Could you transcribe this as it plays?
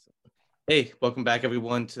Hey, welcome back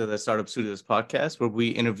everyone to the Startup Studios podcast, where we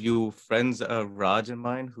interview friends of Raj and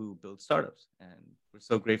mine who build startups. And we're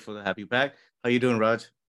so grateful to have you back. How you doing, Raj?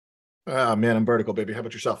 Ah, man, I'm vertical, baby. How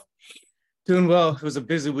about yourself? Doing well. It was a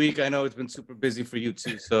busy week. I know it's been super busy for you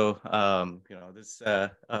too. So, this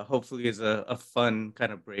hopefully is a fun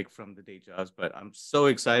kind of break from the day jobs. But I'm so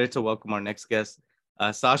excited to welcome our next guest,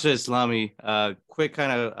 Sasha Eslami. Quick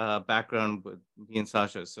kind of background with me and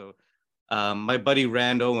Sasha. My buddy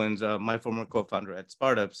Rand Owens, my former co-founder at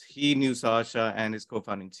Startups, he knew Sasha and his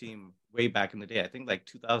co-founding team way back in the day. I think like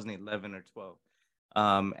 2011 or 12.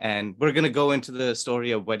 And we're gonna go into the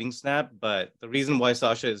story of Wedding Snap, but the reason why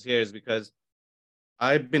Sasha is here is because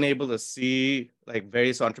I've been able to see like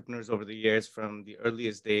various entrepreneurs over the years from the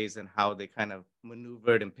earliest days and how they kind of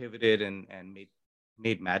maneuvered and pivoted and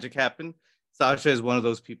made magic happen. Sasha is one of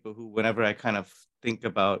those people who, whenever I kind of think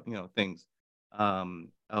about things,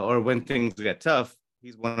 or when things get tough,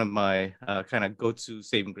 he's one of my kind of go-to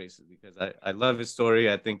saving graces because I love his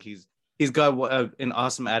story. I think he's got an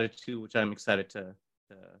awesome attitude, which I'm excited to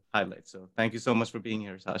highlight. So thank you so much for being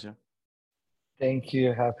here, Sasha. Thank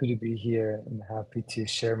you. Happy to be here and happy to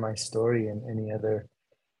share my story and any other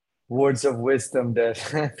words of wisdom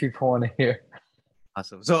that people want to hear.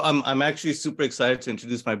 Awesome. So I'm actually super excited to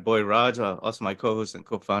introduce my boy Raj, also my co-host and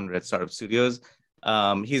co-founder at Startup Studios.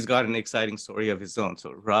 He's got an exciting story of his own.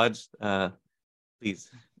 So Raj, please.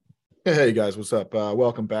 Hey guys, what's up?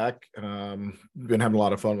 Welcome back. Been having a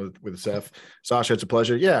lot of fun with Seth. Sasha, it's a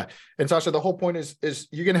pleasure. Yeah, and Sasha, the whole point is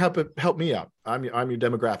you're gonna help me out. I'm your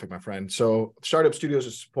demographic, my friend. So Startup Studios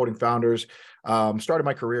is supporting founders. Started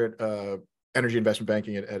my career at energy investment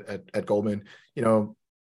banking at Goldman. You know,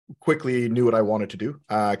 quickly knew what I wanted to do.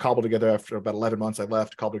 I cobbled together after about 11 months. I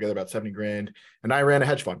left, cobbled together about 70 grand, and I ran a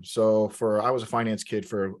hedge fund. So I was a finance kid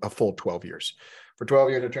for a full 12 years. For 12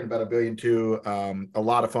 years, I turned about $1 billion to a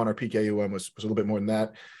lot of fun. Our peak AUM was a little bit more than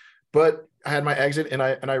that. But I had my exit and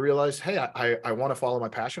I realized, hey, I want to follow my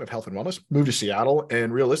passion of health and wellness, moved to Seattle,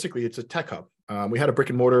 and realistically, it's a tech hub. We had a brick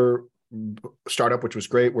and mortar startup, which was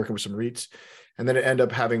great, working with some REITs. And then it ended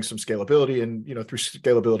up having some scalability. And, through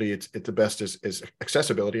scalability, it's the best is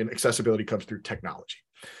accessibility, and accessibility comes through technology.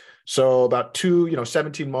 So about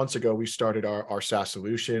 17 months ago, we started our SaaS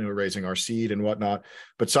solution. We're raising our seed and whatnot.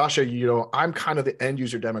 But Sasha, I'm kind of the end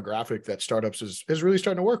user demographic that startups is really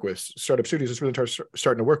starting to work with. Startup Studios is really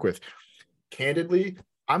starting to work with. Candidly,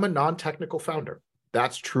 I'm a non-technical founder.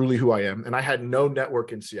 That's truly who I am. And I had no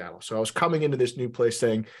network in Seattle. So I was coming into this new place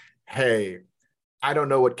saying, hey, I don't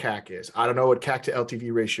know what CAC is. I don't know what CAC to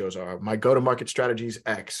LTV ratios are. My go-to-market strategy is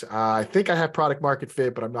X. I think I have product market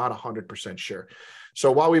fit, but I'm not 100% sure.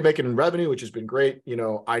 So while we make it in revenue, which has been great,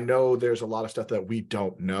 I know there's a lot of stuff that we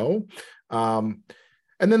don't know. And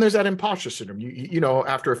then there's that imposter syndrome.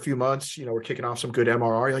 After a few months, we're kicking off some good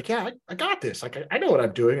MRR. You're like, yeah, I got this. Like, I know what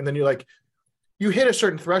I'm doing. And then you hit a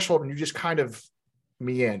certain threshold and you just kind of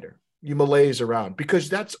meander. You malaise around because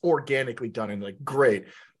that's organically done. And like, great.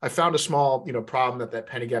 I found a small, problem that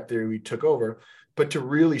penny gap theory took over. But to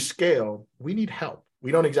really scale, we need help.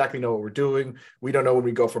 We don't exactly know what we're doing. We don't know when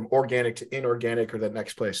we go from organic to inorganic or that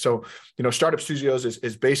next place. So, Startup Studios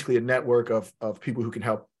is basically a network of people who can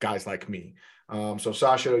help guys like me. So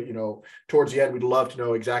Sasha, towards the end, we'd love to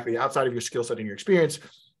know exactly outside of your skill set and your experience,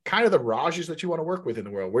 kind of the Rajas that you want to work with in the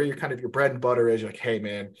world, where your bread and butter is. You're like, hey,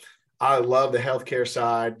 man, I love the healthcare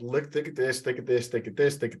side. Think at this, think at this, think at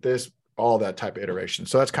this, think at this, all that type of iteration.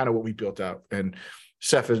 So that's kind of what we built out. And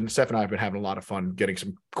Seth and I have been having a lot of fun getting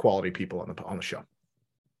some quality people on the show.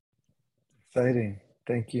 Exciting.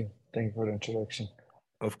 Thank you. Thank you for the introduction.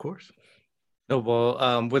 Of course. No,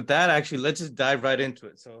 well, with that, actually, let's just dive right into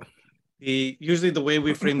it. So usually the way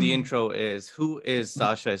we frame the intro is, who is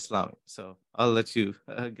Sasha Eslami? So I'll let you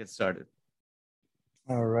get started.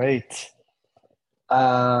 All right.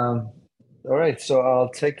 All right. So I'll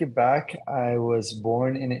take it back. I was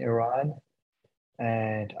born in Iran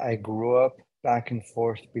and I grew up back and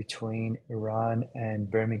forth between Iran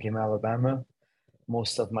and Birmingham, Alabama.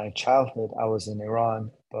 Most of my childhood, I was in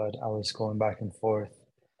Iran, but I was going back and forth.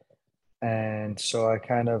 And so I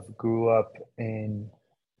kind of grew up in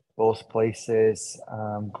both places,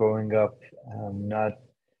 growing up not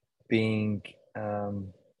being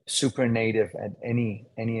super native at any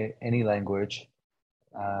language,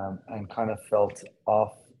 and kind of felt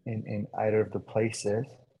off in either of the places.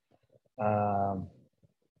 And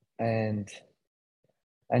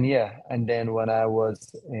yeah, and then when I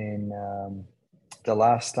was in the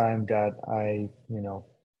last time that I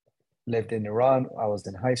lived in Iran, I was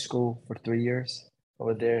in high school for 3 years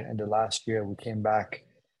over there, and the last year we came back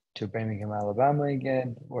to Birmingham, Alabama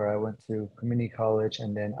again, where I went to community college,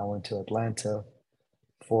 and then I went to Atlanta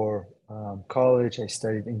for college. I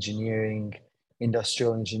studied engineering,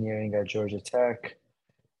 industrial engineering at Georgia Tech,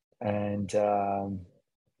 and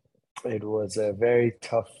it was a very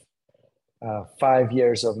tough 5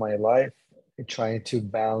 years of my life trying to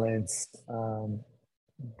balance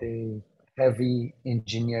the heavy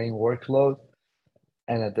engineering workload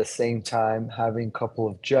and at the same time having a couple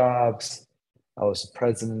of jobs. I was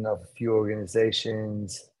president of a few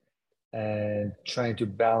organizations and trying to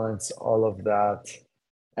balance all of that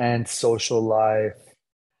and social life.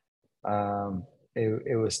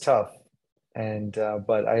 It was tough, and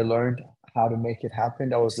but I learned how to make it happen.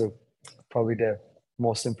 That was probably the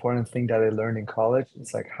most important thing that I learned in college.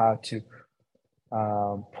 It's like how to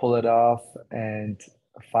pull it off and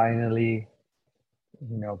finally,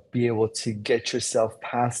 be able to get yourself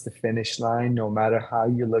past the finish line, no matter how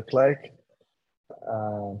you look like.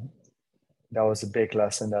 Um, that was a big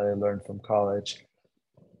lesson that I learned from college.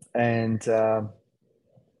 And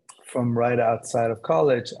from right outside of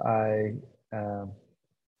college, um,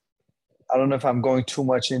 I don't know if I'm going too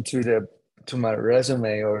much into my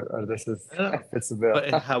resume or this is fits the bill.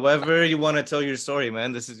 But however you want to tell your story,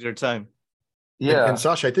 man, this is your time. Yeah. And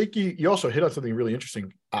Sasha, I think you also hit on something really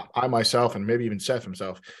interesting. I myself, and maybe even Seth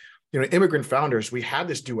himself, immigrant founders, we have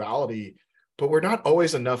this duality, but we're not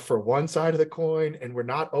always enough for one side of the coin, and we're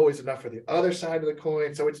not always enough for the other side of the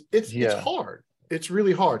coin. So it's hard. It's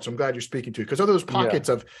really hard. So I'm glad you're speaking to it, because of those pockets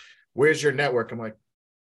of where's your network? I'm like,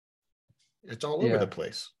 it's all over the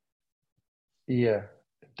place. Yeah,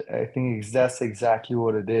 I think that's exactly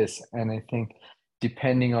what it is. And I think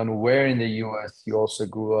depending on where in the US you also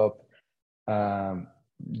grew up,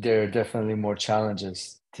 there are definitely more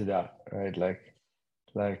challenges to that, right? Like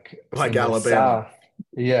in Alabama.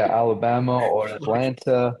 the South, Alabama or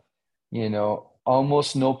Atlanta,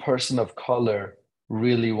 almost no person of color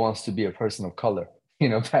really wants to be a person of color,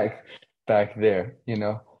 back there,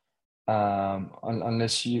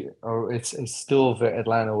 unless or it's still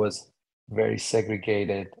Atlanta was very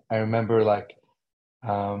segregated. I remember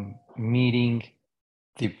meeting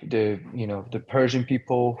the Persian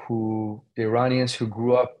people the Iranians who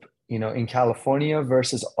grew up in California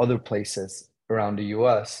versus other places around the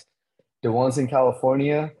US. The ones in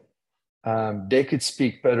California, they could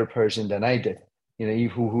speak better Persian than I did,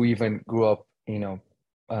 who even grew up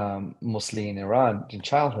mostly in Iran in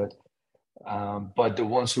childhood. But the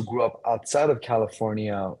ones who grew up outside of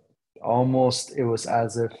California, almost it was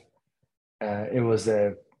as if it was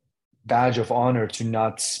a badge of honor to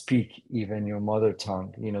not speak even your mother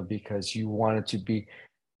tongue, because you wanted to be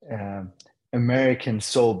American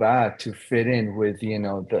so bad to fit in with,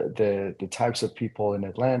 the types of people in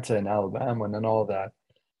Atlanta and Alabama and all that,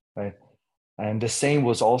 right? And the same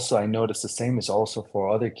was also, I noticed the same is also for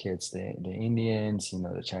other kids, the Indians,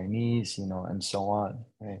 the Chinese, and so on,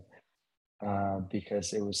 right?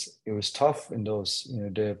 Because it was tough in those,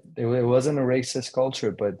 it wasn't a racist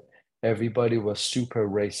culture, but everybody was super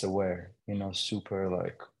race aware, super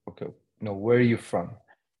like, okay, where are you from?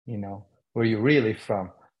 Where are you really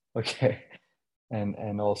from? Okay.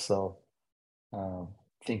 And also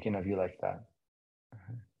thinking of you like that.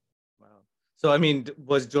 Wow. So, I mean,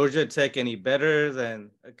 was Georgia Tech any better than,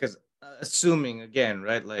 because assuming again,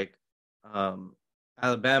 right? Like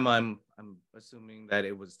Alabama, I'm assuming that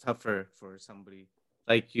it was tougher for somebody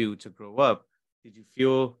like you to grow up. Did you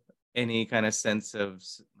feel any kind of sense of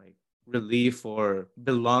like relief or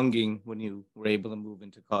belonging when you were able to move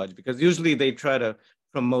into college? Because usually they try to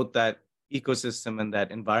promote that ecosystem and that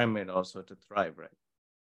environment also to thrive, right?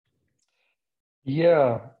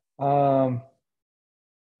 Yeah,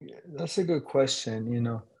 that's a good question.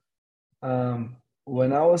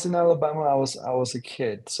 When I was in Alabama, I was a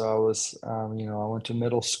kid, so I was, I went to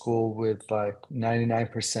middle school with like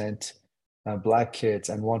 99% black kids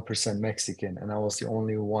and 1% Mexican, and I was the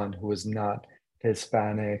only one who was not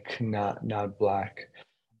Hispanic, not black.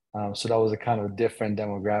 So that was a kind of different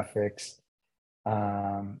demographics.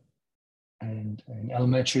 And in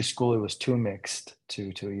elementary school, it was too mixed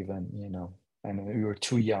to even, and we were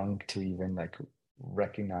too young to even like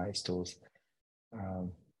recognize those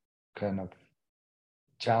kind of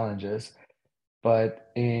challenges.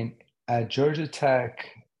 But at Georgia Tech,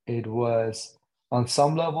 it was on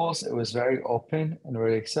some levels it was very open and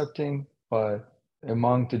very accepting, but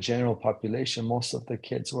among the general population, most of the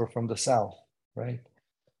kids were from the South, right?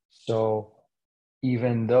 So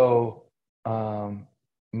even though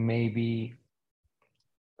maybe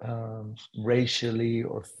racially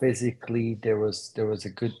or physically there was a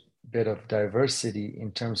good bit of diversity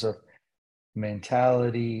in terms of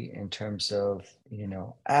mentality, in terms of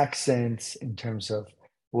accents, in terms of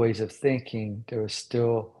ways of thinking, there was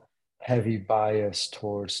still heavy bias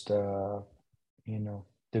towards the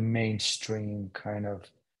the mainstream kind of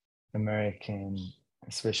American,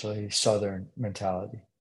 especially Southern mentality.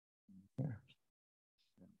 Yeah.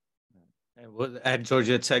 And was at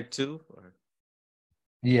Georgia Tech too? Or?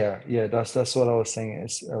 Yeah, that's what I was saying.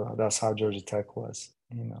 Is that's how Georgia Tech was,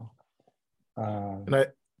 you know. And I,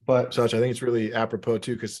 But Such, I think it's really apropos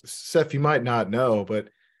too, because Seth, you might not know, but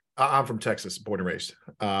I'm from Texas, born and raised.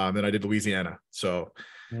 And I did Louisiana. So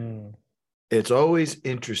it's always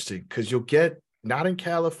interesting because you'll get not in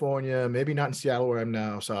California, maybe not in Seattle where I'm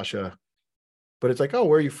now, Sasha, but it's like, oh,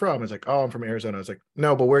 where are you from? It's like, oh, I'm from Arizona. It's like,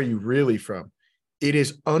 no, but where are you really from? It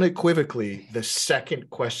is unequivocally the second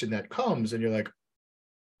question that comes, and you're like,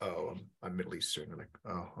 oh, I'm Middle Eastern. You're like,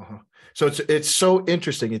 oh, so it's so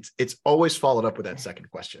interesting. It's always followed up with that second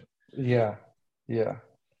question. yeah,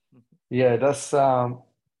 that's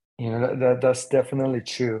that's definitely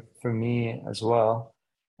true for me as well.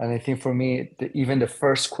 And I think for me, even the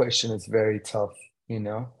first question is very tough, you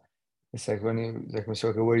know. It's like when you like we say,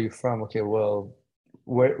 okay, where are you from? Okay, well,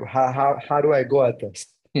 where how do I go at this?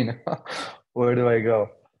 You know, where do I go?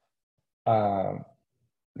 Um,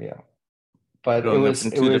 yeah. But Growing up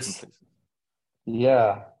in it two different was places.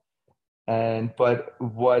 yeah. And but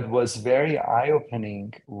what was very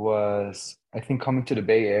eye-opening was I think coming to the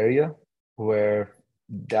Bay Area where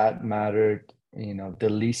that mattered, you know, the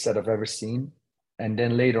least that I've ever seen. And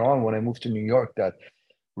then later on when I moved to New York, that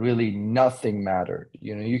really nothing mattered.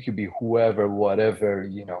 You know, you could be whoever, whatever,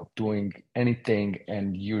 you know, doing anything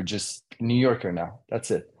and you're just New Yorker now.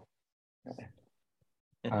 That's it.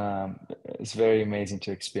 It's very amazing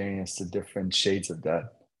to experience the different shades of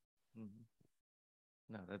that.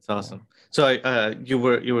 No, that's awesome. So you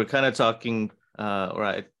were kind of talking,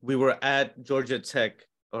 right? We were at Georgia Tech,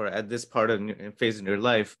 or at this part of phase in your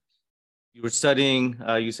life. You were studying.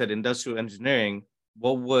 You said industrial engineering.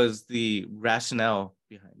 What was the rationale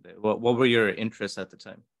behind it? What were your interests at the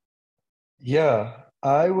time? Yeah,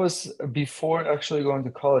 I was before actually going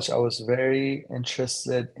to college, I was very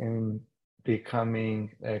interested in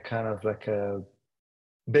becoming a kind of like a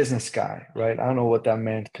business guy, right? I don't know what that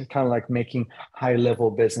meant. Kind of like making high level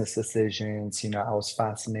business decisions. You know, I was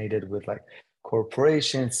fascinated with like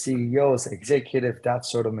corporations, CEOs, executive, that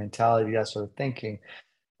sort of mentality, that sort of thinking.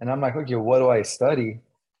 And I'm like, okay, what do I study?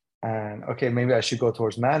 And okay, maybe I should go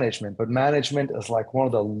towards management, but management is like one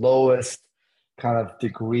of the lowest kind of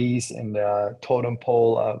degrees in the totem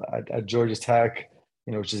pole at Georgia Tech,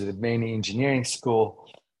 you know, which is a mainly engineering school.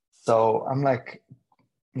 So I'm like,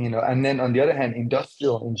 you know, and then on the other hand,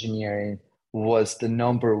 industrial engineering was the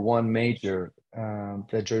number one major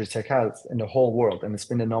that Georgia Tech has in the whole world. And it's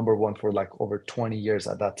been the number one for like over 20 years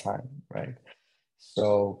at that time, right?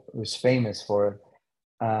 So it was famous for it.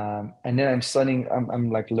 And then I'm studying,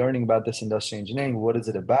 I'm like learning about this industrial engineering. What is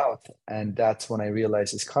it about? And that's when I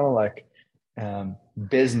realized it's kind of like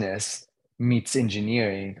business meets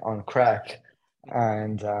engineering on crack.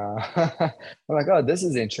 And I'm like, oh, this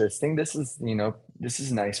is interesting. This is, you know, this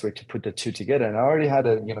is a nice way to put the two together. And I already had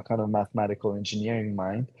a, you know, kind of mathematical engineering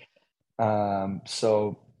mind.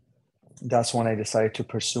 So that's when I decided to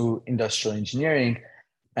pursue industrial engineering.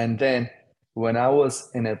 And then when I was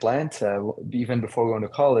in Atlanta, even before going to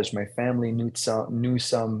college, my family knew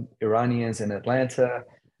some Iranians in Atlanta.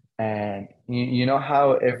 And you know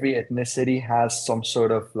how every ethnicity has some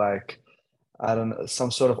sort of like, I don't know,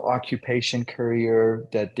 some sort of occupation career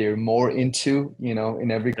that they're more into, you know,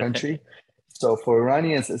 in every country. So for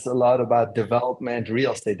Iranians, it's a lot about development,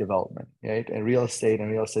 real estate development, right? And real estate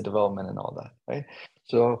development and all that, right?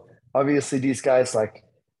 So obviously these guys like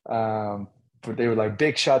they were like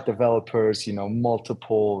big shot developers, you know,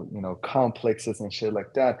 multiple, you know, complexes and shit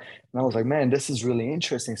like that. And I was like, man, this is really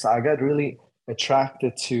interesting. So I got really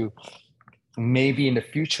attracted to maybe in the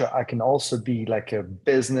future I can also be like a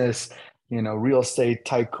business, you know, real estate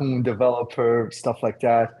tycoon developer, stuff like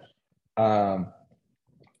that. Um,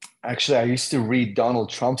 Actually, I used to read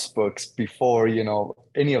Donald Trump's books before, you know,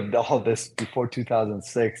 any of all this before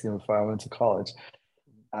 2006, you know, before I went to college.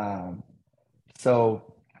 Um,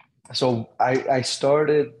 so, I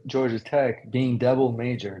started Georgia Tech being double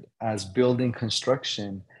majored as building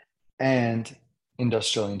construction and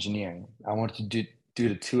industrial engineering. I wanted to do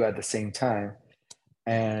the two at the same time.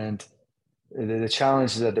 And the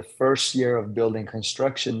challenge is that the first year of building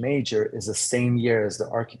construction major is the same year as the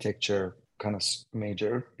architecture kind of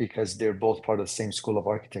major because they're both part of the same school of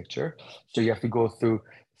architecture. So you have to go through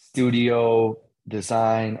studio,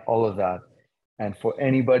 design, all of that. And for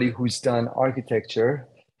anybody who's done architecture,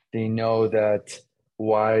 they know that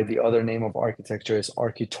why the other name of architecture is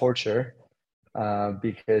architorture,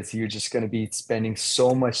 because you're just going to be spending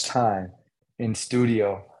so much time in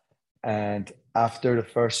studio. And after the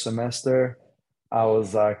first semester, I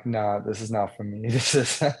was like, nah, this is not for me. This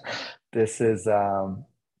is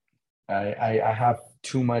I have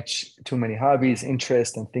too many hobbies,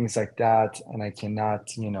 interests, and things like that, and I cannot,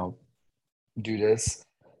 do this.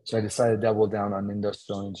 So I decided to double down on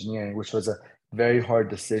industrial engineering, which was a very hard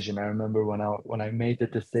decision. I remember when I made the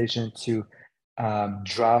decision to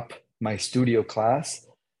drop my studio class,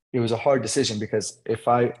 it was a hard decision because if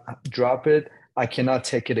I drop it, I cannot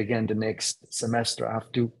take it again the next semester. I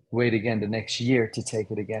have to wait again the next year to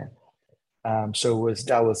take it again. So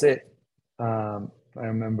that was it. I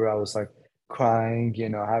remember I was like crying,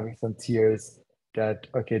 having some tears that,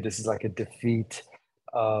 okay, this is like a defeat,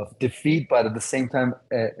 but at the same time,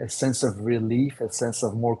 a sense of relief, a sense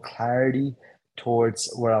of more clarity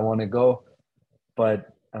towards where I want to go. But,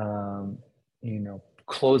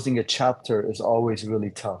 closing a chapter is always really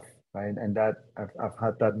tough, right? And that I've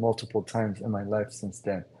had that multiple times in my life since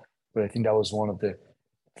then. But I think that was one of the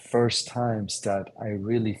first times that I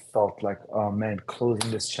really felt like, oh man,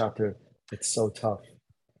 closing this chapter, it's so tough.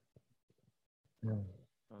 Yeah.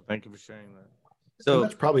 Oh, thank you for sharing that. And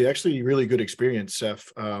that's probably actually a really good experience,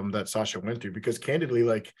 Seth, that Sasha went through, because candidly,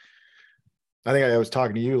 like, I think I was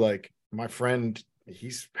talking to you, like my friend,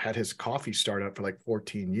 he's had his coffee startup for like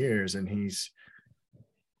 14 years and he's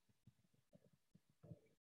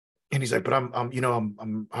like, but I'm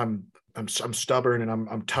stubborn and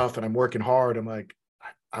I'm tough and I'm working hard. I'm like,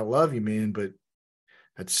 I love you, man, but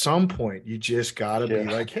at some point you just gotta be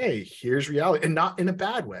like, hey, here's reality, and not in a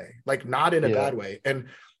bad way, like not in a bad way. And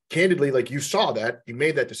candidly, like you saw that, you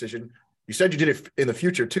made that decision. You said you did it in the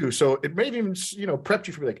future too. So it may even, prepped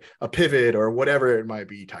you for like a pivot or whatever it might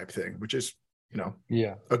be type thing, which is, a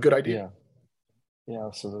good idea. Yeah,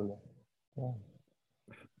 absolutely. Yeah.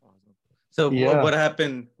 So what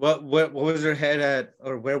happened? What was your head at,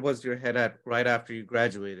 or where was your head at right after you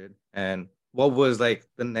graduated? And what was like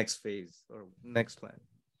the next phase or next plan?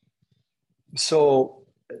 So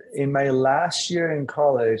in my last year in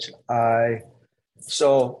college, I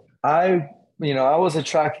was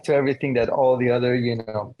attracted to everything that all the other,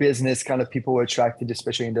 business kind of people were attracted to,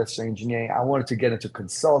 especially industrial engineering. I wanted to get into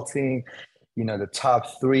consulting, the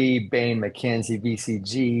top three, Bain, McKinsey,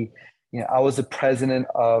 BCG. I was the president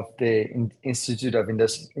of the Institute of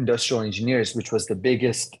Industrial Engineers, which was the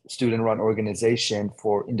biggest student-run organization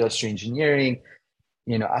for industrial engineering.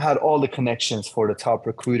 I had all the connections for the top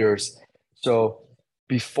recruiters. So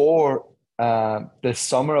before the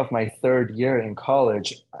summer of my third year in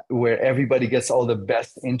college, where everybody gets all the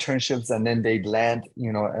best internships and then they land,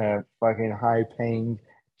 a fucking high-paying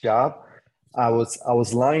job, I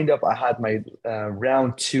was lined up. I had my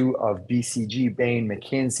round two of BCG, Bain,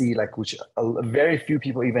 McKinsey, like which very few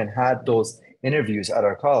people even had those interviews at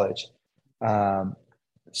our college.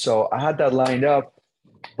 So I had that lined up,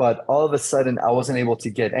 but all of a sudden I wasn't able to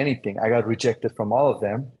get anything. I got rejected from all of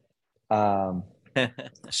them.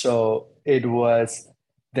 So it was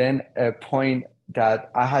then a point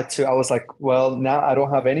that I was like, well, now I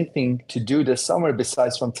don't have anything to do this summer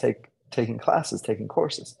besides from taking classes, taking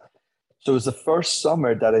courses. So it was the first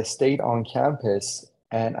summer that I stayed on campus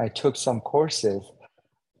and I took some courses.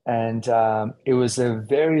 And it was a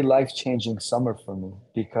very life-changing summer for me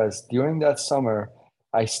because during that summer,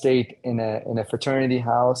 I stayed in a fraternity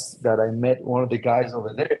house that I met one of the guys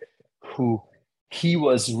over there who he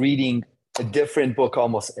was reading a different book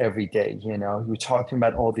almost every day. He was talking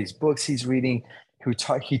about all these books he's reading.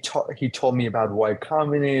 He told me about Y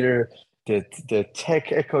Combinator, the tech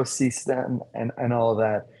ecosystem, and all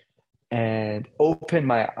that, and opened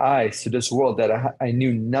my eyes to this world that I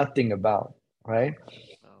knew nothing about, right?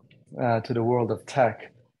 To the world of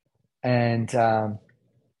tech. And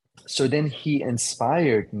so then he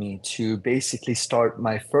inspired me to basically start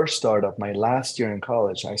my first startup, my last year in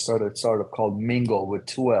college. I started a startup called Mingle with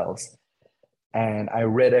 2Ls. And I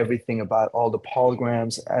read everything about all the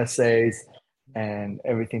programs, essays, and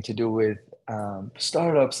everything to do with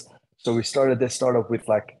startups. So we started this startup with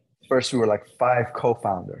first we were like 5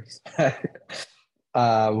 co-founders.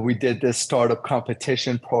 We did this startup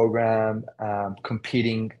competition program,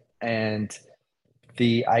 competing, and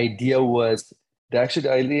the idea was the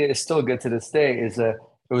idea is still good to this day. It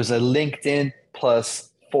was a LinkedIn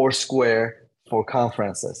plus Foursquare for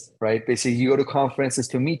conferences, right? Basically, you go to conferences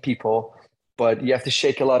to meet people, but you have to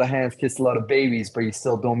shake a lot of hands, kiss a lot of babies, but you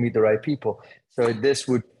still don't meet the right people. So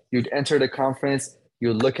you'd enter the conference,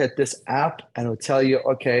 you look at this app, and it would tell you,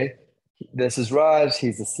 okay, this is Raj,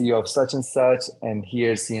 he's the CEO of such and such, and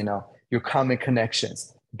here's your common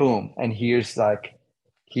connections. Boom, and here's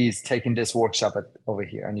he's taking this workshop over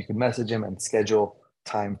here, and you could message him and schedule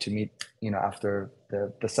time to meet after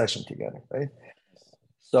the session together, right?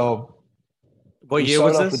 So what year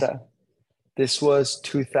was this? This was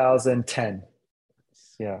 2010.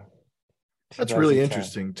 Yeah. That's really 2010.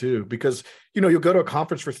 interesting too, because you'll go to a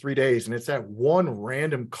conference for 3 days and it's that one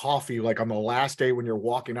random coffee, like on the last day when you're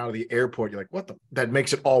walking out of the airport, you're like, that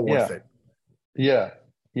makes it all worth it. Yeah.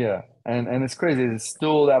 Yeah. And it's crazy. It's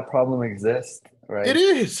still that problem exists, right? It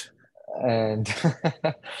is. And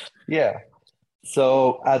yeah.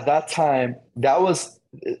 So at that time, that was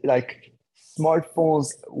like smartphones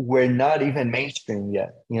were not even mainstream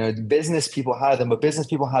yet. Business people had them, but business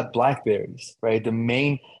people had Blackberries, right? The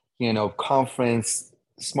main, conference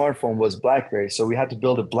smartphone was Blackberry. So we had to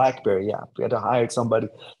build a Blackberry app. We had to hire somebody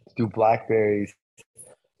to do Blackberries.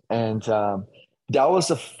 And that was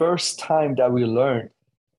the first time that we learned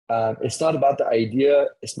it's not about the idea,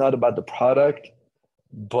 it's not about the product,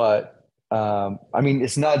 but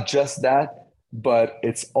it's not just that, but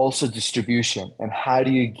it's also distribution and how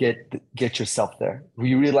do you get yourself there.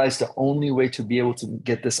 We realized the only way to be able to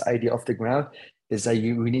get this idea off the ground is that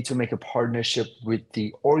we need to make a partnership with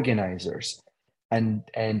the organizers and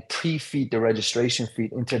pre-feed the registration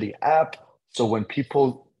feed into the app. So when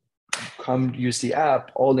people come use the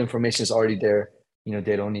app, all the information is already there.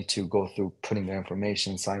 They don't need to go through putting their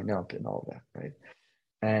information, sign up and all that, right?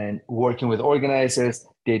 And working with organizers,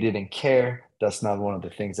 they didn't care. That's not one of the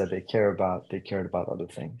things that they care about. They cared about other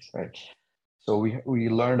things, right? So we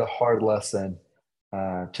learned a hard lesson.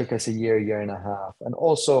 Took us a year and a half, and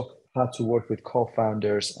also had to work with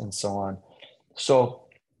co-founders and so on. So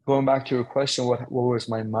going back to your question, what was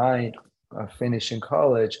my mind finishing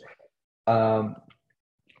college? My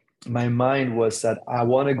mind was that I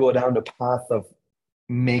want to go down the path of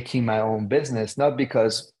making my own business, not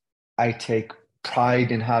because I take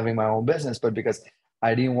pride in having my own business, but because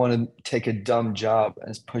I didn't want to take a dumb job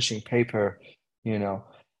as pushing paper,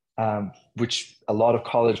 which a lot of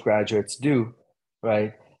college graduates do,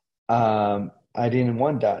 right? I didn't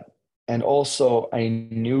want that. And also I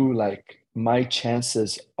knew like my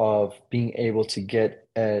chances of being able to get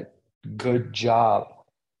a good job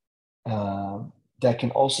that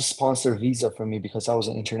can also sponsor visa for me because I was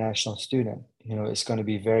an international student, it's going to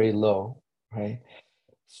be very low, right?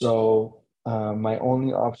 So my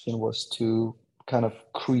only option was to kind of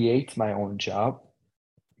create my own job.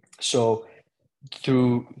 So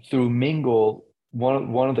through Mingle,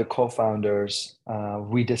 one of the co-founders,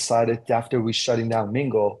 we decided after we shutting down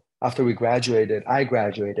Mingle, after I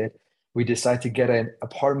graduated, we decided to get an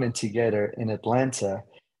apartment together in Atlanta,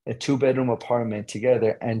 a 2-bedroom apartment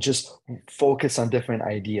together, and just focus on different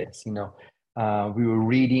ideas. We were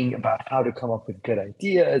reading about how to come up with good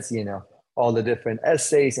ideas, all the different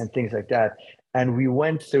essays and things like that. And we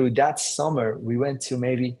went through that summer, we went through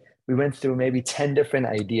maybe 10 different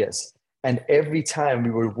ideas. And every time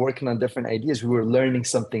we were working on different ideas, we were learning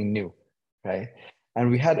something new, right?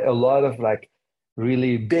 And we had a lot of like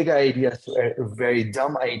really big ideas, very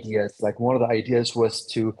dumb ideas. Like one of the ideas was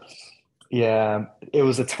it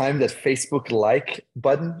was a time that Facebook like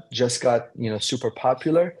button just got, super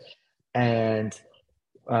popular. And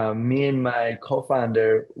me and my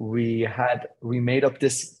co-founder, we made up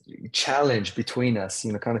this challenge between us,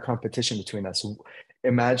 kind of competition between us.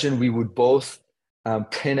 Imagine we would both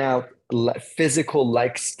print out physical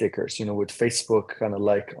like stickers, with Facebook kind of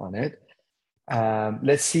like on it.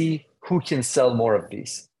 Let's see who can sell more of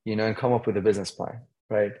these, and come up with a business plan,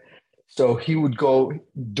 right? So he would go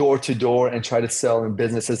door to door and try to sell in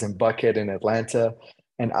businesses in Buckhead in Atlanta.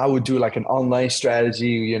 And I would do like an online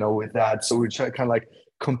strategy, with that. So we try kind of like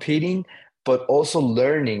competing, but also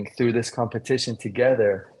learning through this competition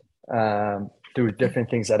together through different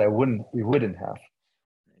things that we wouldn't have.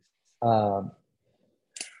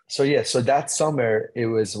 So that summer, it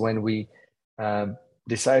was when we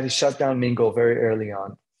decided to shut down Mingle very early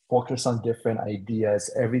on, focus on different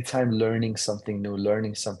ideas, every time learning something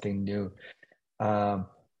new.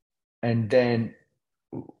 And then,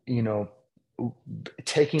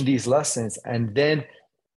 taking these lessons. And then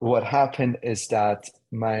what happened is that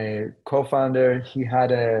my co-founder, he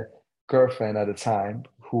had a girlfriend at the time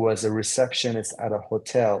who was a receptionist at a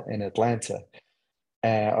hotel in Atlanta,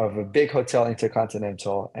 of a big hotel,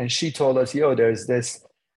 Intercontinental. And she told us, there's this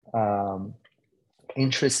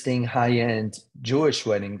interesting high-end Jewish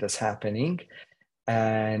wedding that's happening.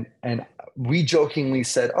 And we jokingly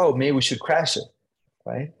said, oh, maybe we should crash it,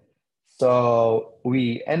 right? So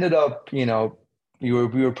we ended up, we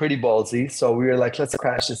were pretty ballsy. So we were like, let's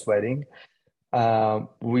crash this wedding.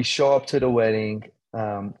 We show up to the wedding.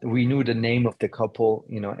 We knew the name of the couple,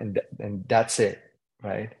 and that's it,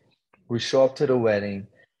 right? We show up to the wedding,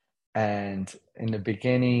 and in the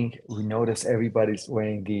beginning, we noticed everybody's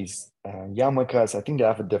wearing these yarmulkes. I think they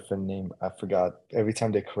have a different name. I forgot. Every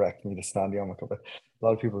time they correct me, it's not yarmulke, but a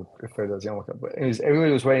lot of people refer to it as yarmulke. But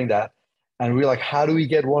everybody was wearing that. And we were like, how do we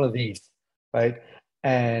get one of these? Right.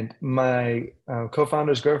 And my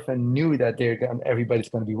co-founder's girlfriend knew that everybody's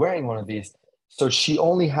going to be wearing one of these. So she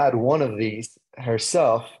only had one of these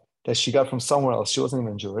herself that she got from somewhere else. She wasn't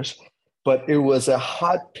even Jewish, but it was a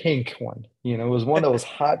hot pink one. You know, it was one that was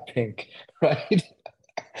hot pink, right?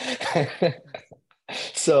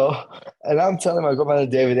 So, and I'm telling my co-founder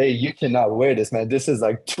David, hey, you cannot wear this, man. This is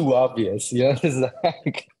like too obvious. You know, this is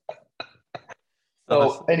like.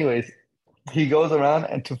 So, anyways, he goes around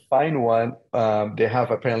and to find one, they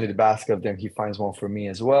have apparently the basket of them. He finds one for me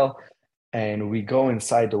as well. And we go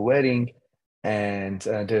inside the wedding and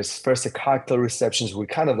there's first a cocktail receptions. We're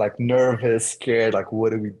kind of like nervous, scared, like,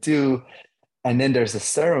 what do we do? And then there's a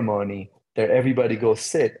ceremony that everybody goes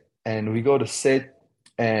sit and we go to sit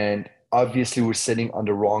and obviously we're sitting on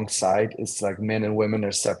the wrong side. It's like men and women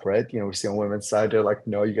are separate. You know, we see on women's side, they're like,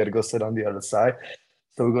 no, you got to go sit on the other side.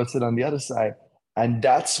 So we go sit on the other side. And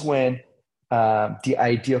that's when the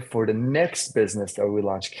idea for the next business that we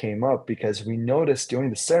launched came up because we noticed during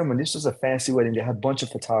the ceremony, this was a fancy wedding. They had a bunch of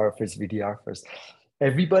photographers, videographers.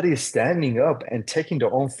 Everybody is standing up and taking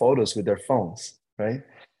their own photos with their phones, right?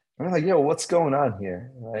 And we're like, yo, what's going on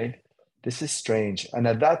here, right? This is strange. And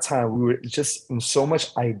at that time, we were just in so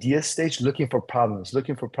much idea stage, looking for problems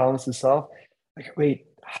to solve. Like, wait,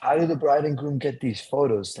 how did the bride and groom get these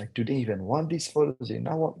photos? Like, do they even want these photos? Do they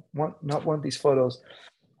not want these photos?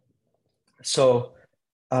 So,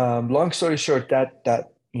 long story short,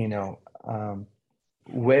 that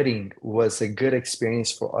wedding was a good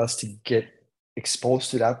experience for us to get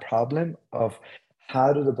exposed to that problem of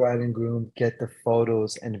how do the bride and groom get the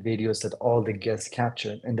photos and videos that all the guests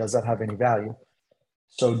captured, and does that have any value?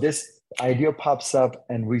 So this idea pops up,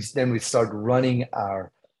 and we start running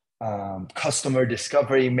our customer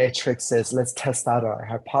discovery matrices. Let's test out our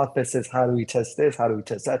hypothesis. How do we test this? How do we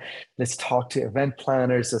test that? Let's talk to event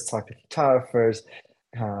planners. Let's talk to photographers.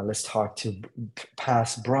 Let's talk to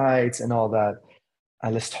past brides and all that.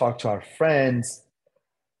 Let's talk to our friends.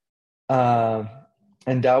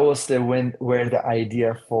 And that was where the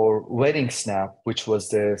idea for Wedding Snap, which was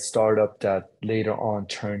the startup that later on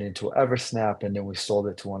turned into Eversnap, and then we sold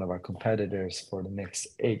it to one of our competitors for the next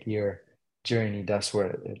 8-year journey. That's where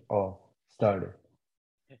it all started.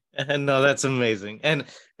 No, that's amazing. And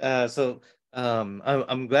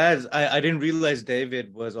I'm glad. I didn't realize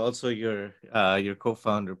David was also your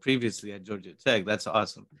co-founder previously at Georgia Tech. That's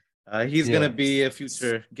awesome. He's gonna be a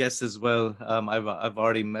future guest as well. I've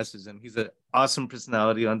already messaged him. He's an awesome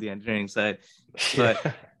personality on the engineering side.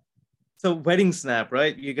 But so Wedding Snap,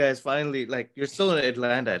 right? You guys finally, like, you're still in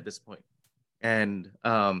Atlanta at this point. And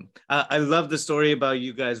I love the story about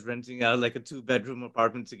you guys renting out like a 2-bedroom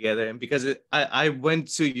apartment together. And because I went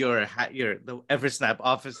to the Eversnap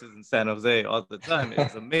offices in San Jose all the time. It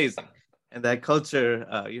was amazing, and that culture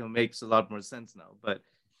makes a lot more sense now. But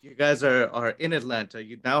you guys are in Atlanta.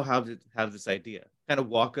 You now have this idea. Kind of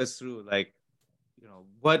walk us through, like,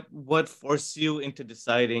 what forced you into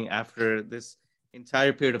deciding after this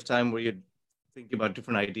entire period of time where you're thinking about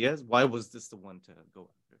different ideas. Why was this the one to go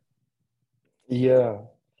after? Yeah.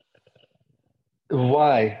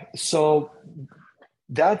 Why? So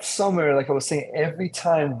that summer, like I was saying, every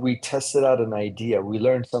time we tested out an idea, we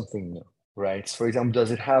learned something new, right? For example,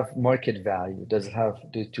 does it have market value? Does it have,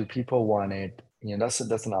 do people want it? That's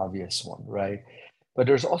an obvious one, right? But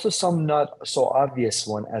there's also some not so obvious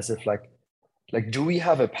one, as if like, do we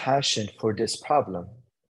have a passion for this problem,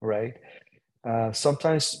 right?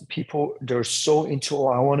 Sometimes people, they're so into, oh,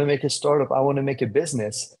 I want to make a startup, I want to make a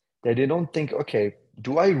business, that they don't think, okay,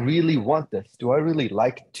 do I really want this? Do I really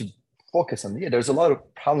like to focus on it? Yeah, there's a lot of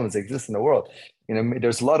problems that exist in the world.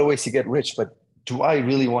 There's a lot of ways to get rich, but do I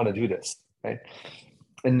really want to do this, right?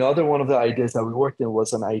 Another one of the ideas that we worked in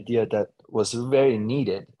was an idea that was very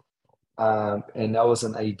needed. And that was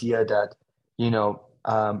an idea that,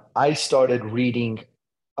 I started reading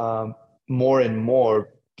more and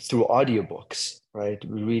more through audiobooks, right?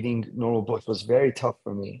 Reading normal books was very tough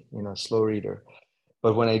for me, slow reader.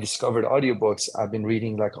 But when I discovered audiobooks, I've been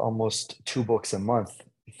reading like almost 2 books a month,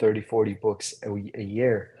 30, 40 books a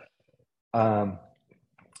year.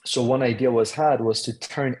 So one idea was to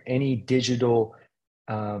turn any digital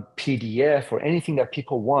PDF or anything that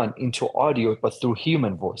people want into audio, but through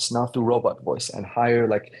human voice, not through robot voice, and hire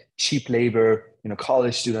like cheap labor,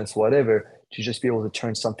 college students, whatever, to just be able to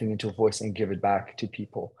turn something into a voice and give it back to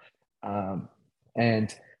people.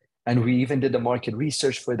 And we even did the market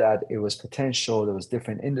research for that. It was potential, there was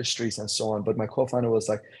different industries and so on. But my co-founder was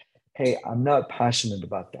like, hey, I'm not passionate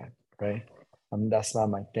about that, right? That's not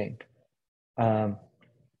my thing.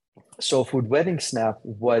 So for Wedding Snap,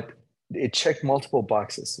 what it checked multiple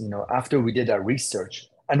boxes. After we did our research,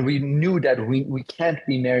 and we knew that we can't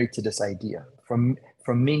be married to this idea. From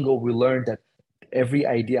Mingle, we learned that every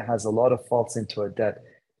idea has a lot of faults into it, that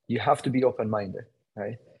you have to be open-minded,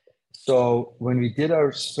 right? So when we did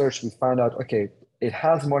our search, we found out, okay, it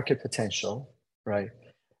has market potential, right?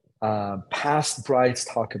 Past brides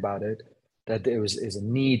talk about it, that there is a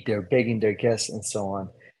need, they're begging their guests and so on.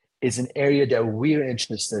 Is an area that we're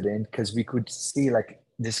interested in because we could see like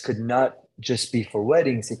this could not just be for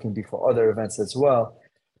weddings, it can be for other events as well.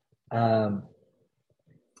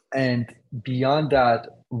 And beyond that,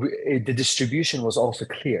 the distribution was also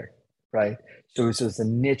clear, right? So it was a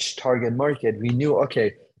niche target market. We knew,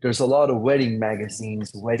 okay, there's a lot of wedding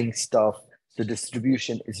magazines, wedding stuff. The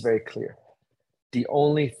distribution is very clear. The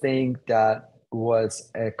only thing that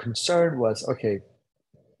was a concern was, okay,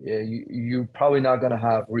 you're probably not going to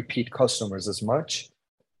have repeat customers as much,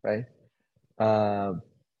 right?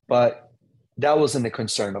 But that wasn't a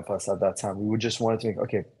concern of us at that time. We just wanted to think,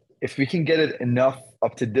 okay, if we can get it enough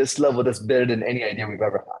up to this level, that's better than any idea we've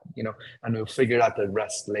ever had, and we'll figure out the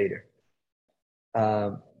rest later.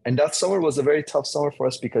 And that summer was a very tough summer for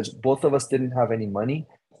us because both of us didn't have any money.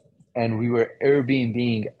 And we were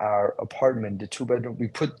Airbnb-ing our apartment, the 2-bedroom. We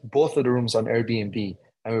put both of the rooms on Airbnb,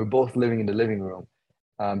 and we were both living in the living room,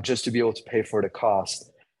 just to be able to pay for the cost.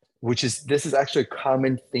 This is actually a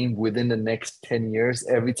common thing within the next 10 years.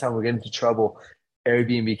 Every time we get into trouble,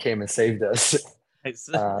 Airbnb came and saved us.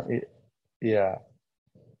 Yeah.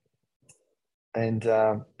 And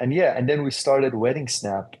then we started Wedding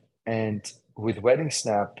Snap, and with Wedding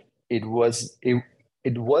Snap, it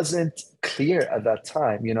wasn't clear at that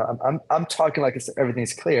time. I'm talking like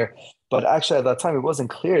everything's clear, but actually at that time it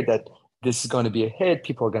wasn't clear that this is going to be a hit.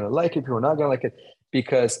 People are going to like it. People are not going to like it,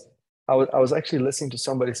 because I was actually listening to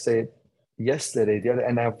somebody say it yesterday,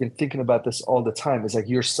 and I've been thinking about this all the time. It's like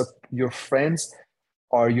your friends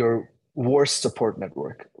are your worst support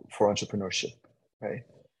network for entrepreneurship, right?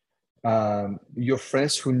 Your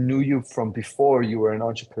friends who knew you from before you were an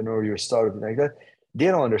entrepreneur, you started like that, they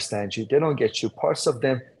don't understand you. They don't get you. Parts of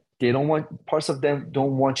them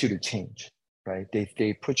don't want you to change, right?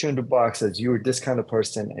 They put you in the box as you're this kind of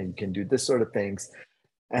person and you can do this sort of things.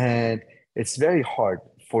 And it's very hard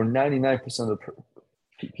for 99% of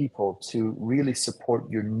the people to really support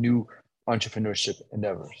your new entrepreneurship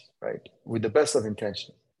endeavors, right? With the best of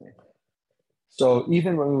intentions. So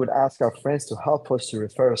even when we would ask our friends to help us, to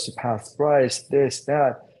refer us to past brides, this,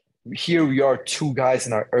 that, here we are, two guys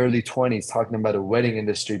in our early 20s talking about a wedding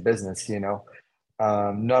industry business,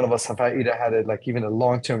 none of us have either had even a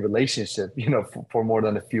long-term relationship, for more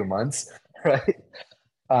than a few months, right?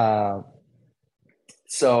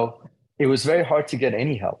 So it was very hard to get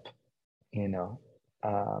any help,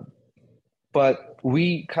 but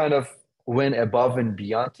we kind of went above and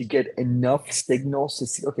beyond to get enough signals to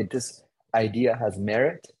see, okay, this idea has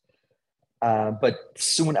merit. But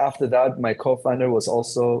soon after that, my co-founder was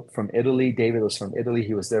also from Italy. David was from Italy.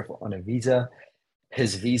 He was there on a visa.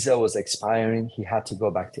 His visa was expiring. He had to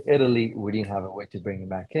go back to Italy. We didn't have a way to bring him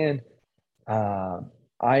back in.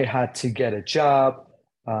 I had to get a job.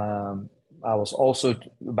 I was also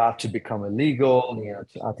about to become illegal. I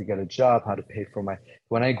had to get a job, how to pay for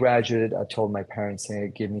when I graduated, I told my parents, hey,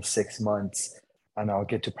 give me 6 months and I'll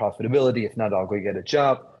get to profitability. If not, I'll go get a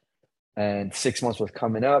job. And 6 months was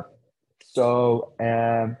coming up. So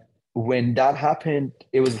when that happened,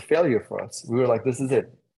 it was a failure for us. We were like, this is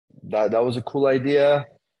it. That was a cool idea.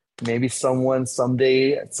 Maybe someone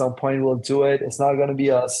someday at some point will do it. It's not going to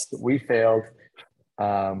be us. We failed.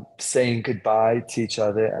 Saying goodbye to each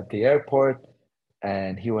other at the airport.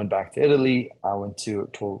 And he went back to Italy. I went to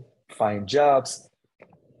find jobs.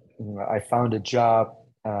 I found a job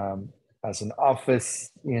as an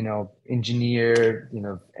office, engineer,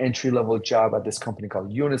 entry-level job at this company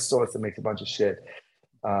called Unisource that makes a bunch of shit.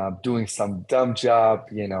 Doing some dumb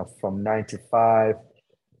job, from 9 to 5.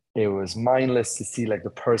 It was mindless to see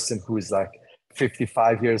the person who is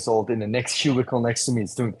 55 years old in the next cubicle next to me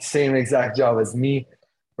is doing the same exact job as me,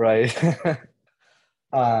 right?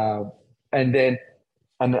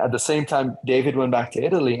 And at the same time, David went back to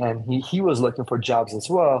Italy and he was looking for jobs as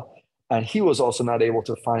well. And he was also not able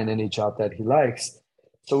to find any job that he likes.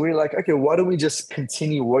 So we were like, okay, why don't we just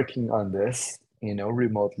continue working on this,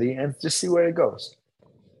 remotely and just see where it goes.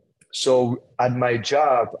 So at my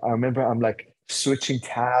job, I remember I'm switching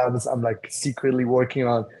tabs. I'm secretly working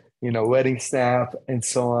on, Wedding Snap and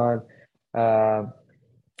so on.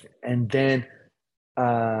 And then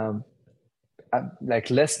like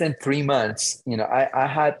less than 3 months, I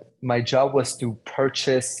had, my job was to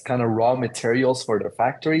purchase kind of raw materials for the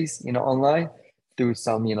factories, online through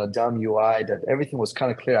some, dumb UI that everything was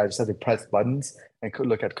kind of clear. I just had to press buttons and could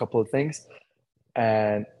look at a couple of things.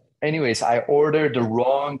 And anyways, I ordered the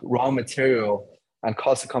wrong raw material and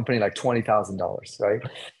cost the company like $20,000, right?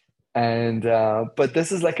 And but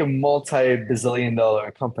this is like a multi-bazillion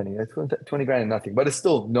dollar company. Like 20 grand is nothing, but it's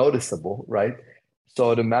still noticeable, right?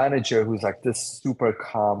 So the manager, who's like this super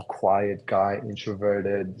calm, quiet guy,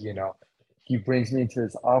 introverted, he brings me into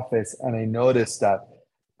his office, and I noticed that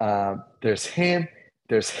there's him,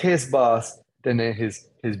 there's his boss, then his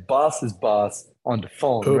boss's boss on the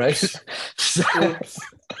phone, right? Oops. So, Oops.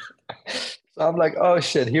 so I'm like, oh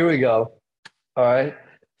shit, here we go. All right.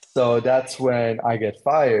 So that's when I get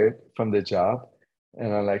fired from the job,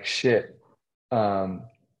 and I'm like, shit. Um,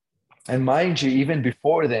 and mind you, even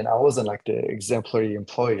before then, I wasn't like the exemplary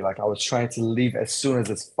employee. Like I was trying to leave as soon as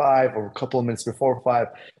it's 5 or a couple of minutes before 5.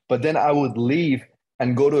 But then I would leave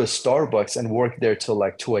and go to a Starbucks and work there till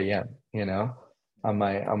like 2 a.m., on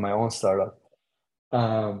my own startup.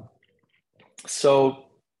 Um, so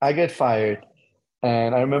I get fired.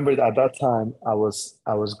 And I remember at that time I was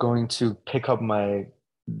going to pick up my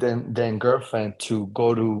then girlfriend to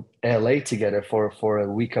go to LA together for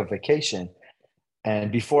a week of vacation.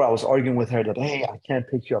 And before I was arguing with her that, hey, I can't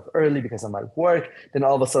pick you up early because I'm at work. Then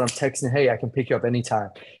all of a sudden I'm texting, hey, I can pick you up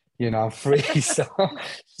anytime. I'm free. So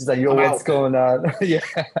she's like, yo, I'm what's out. going on? Yeah.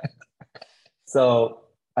 So,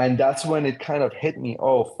 and that's when it kind of hit me.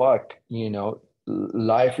 Oh, fuck,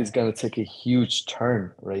 life is going to take a huge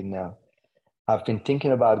turn right now. I've been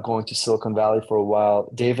thinking about going to Silicon Valley for a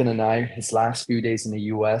while. David and I, his last few days in the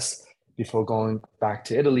US before going back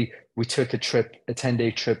to Italy, we took a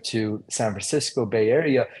 10-day trip to San Francisco Bay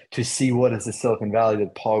Area to see what is the Silicon Valley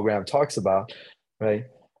that Paul Graham talks about, right?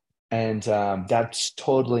 And that's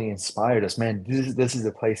totally inspired us. Man, this is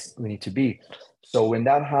the place we need to be. So when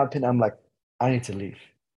that happened, I'm like, I need to leave.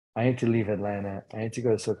 I need to leave Atlanta. I need to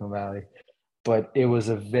go to Silicon Valley. But it was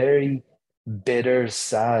a very bitter,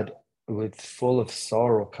 sad, with full of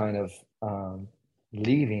sorrow kind of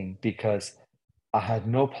leaving, because I had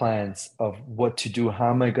no plans of what to do. How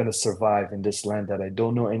am I going to survive in this land that I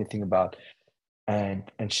don't know anything about? And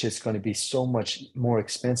shit's going to be so much more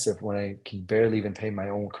expensive when I can barely even pay my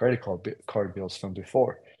own card bills from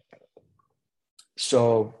before.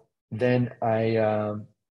 So then I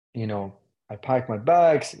pack my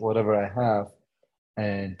bags, whatever I have,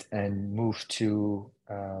 and moved to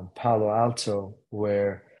Palo Alto,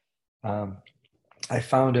 where I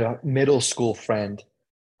found a middle school friend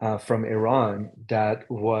from Iran that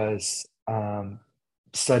was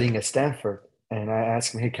studying at Stanford. And I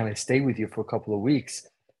asked him, hey, can I stay with you for a couple of weeks?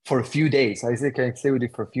 For a few days. I said, can I stay with you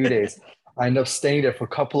for a few days? I ended up staying there for a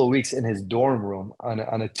couple of weeks in his dorm room on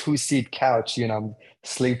a 2-seat couch, I'm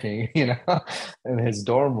sleeping, in his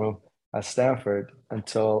dorm room at Stanford,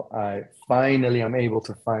 until I finally am able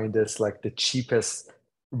to find this, like the cheapest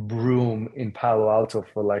room in Palo Alto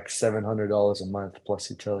for like $700 a month plus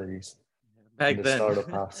utilities in Back the then. startup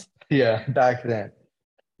house. Yeah, back then,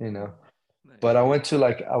 you know. Nice. But I went to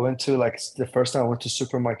like the first time I went to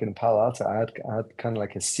supermarket in Palo Alto, I had kind of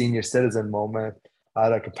like a senior citizen moment. I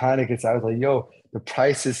had like a panic attack. I was like, yo, the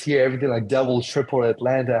price is here, everything like double, triple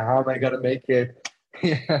Atlanta. How am I gonna make it?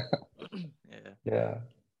 Yeah. Yeah. Yeah.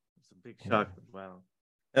 It's a big shock. Wow.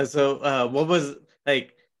 And so what was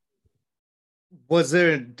like, was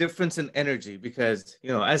there a difference in energy? Because,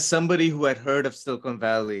 as somebody who had heard of Silicon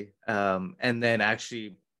Valley, and then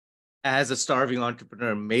actually as a starving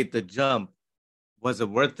entrepreneur made the jump, was it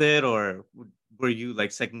worth it, or were you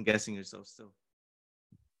like second guessing yourself still?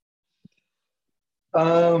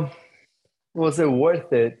 Was it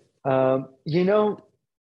worth it? In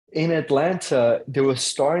Atlanta, there was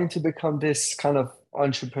starting to become this kind of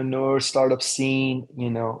entrepreneur startup scene,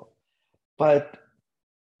 but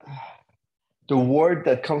the word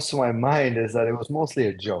that comes to my mind is that it was mostly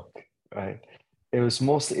a joke, right?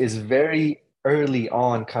 It's very early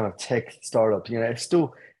on kind of tech startup. It's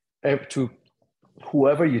still to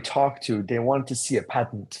whoever you talk to, they want to see a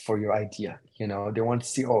patent for your idea. They want to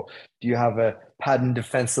see, oh, do you have a patent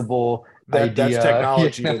defensible That's idea?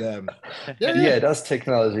 technology Yeah. to them. Yeah, Yeah, that's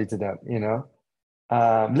technology to them.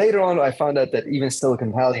 Later on, I found out that even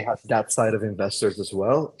Silicon Valley has that side of investors as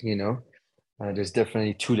well. There's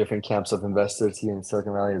definitely two different camps of investors here in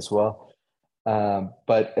Silicon Valley as well.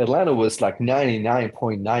 But Atlanta was like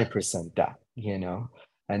 99.9% that.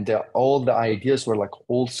 And all the ideas were like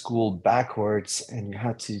old school backwards. And you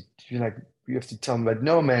have to tell them, like,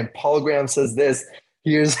 no, man, Paul Graham says this.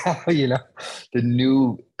 Here's how, the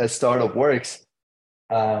new startup works.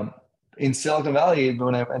 in Silicon Valley,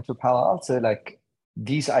 when I went to Palo Alto, like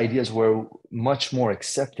these ideas were much more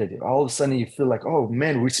accepted. All of a sudden, you feel like, oh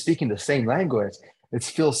man, we're speaking the same language. It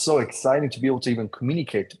feels so exciting to be able to even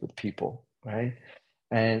communicate with people, right?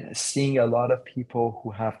 And seeing a lot of people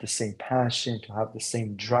who have the same passion, to have the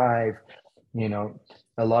same drive, you know,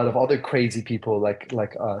 a lot of other crazy people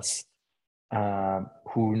like us,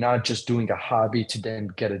 who not just doing a hobby to then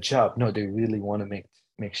get a job. No, they really want to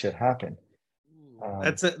make shit happen.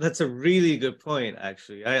 That's a really good point,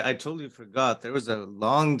 actually. I totally forgot. There was a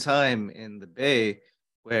long time in the Bay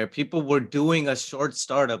where people were doing a short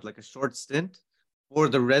startup, like a short stint for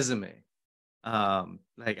the resume.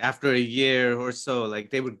 Like after a year or so,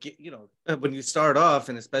 like they would get, when you start off,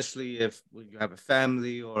 and especially if you have a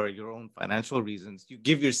family or your own financial reasons, you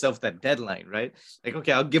give yourself that deadline, right? Like,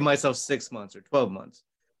 okay, I'll give myself 6 months or 12 months.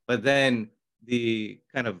 But then the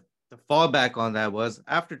kind of the fallback on that was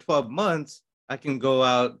after 12 months, I can go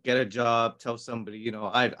out, get a job, tell somebody,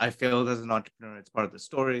 I failed as an entrepreneur. It's part of the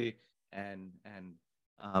story, and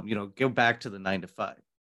go back to the 9 to 5.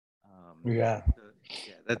 Yeah.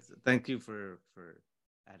 Yeah, thank you for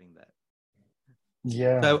adding that.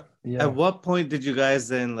 Yeah. So Yeah. at what point did you guys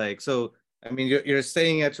then, like, so I mean you're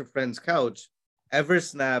staying at your friend's couch,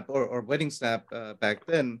 Eversnap or Wedding Snap back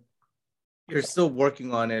then, you're still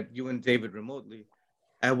working on it, you and David remotely.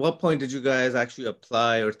 At what point did you guys actually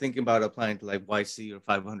apply or think about applying to like YC or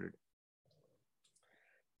 500?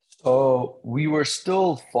 So we were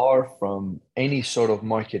still far from any sort of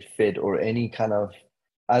market fit or any kind of,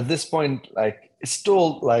 at this point, like it's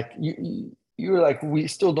still like you were like, we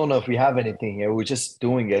still don't know if we have anything here. We're just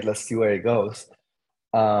doing it. Let's see where it goes.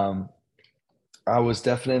 Um, I was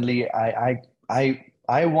definitely I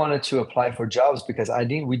wanted to apply for jobs because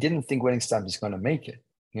we didn't think Wedding Stamp is going to make it,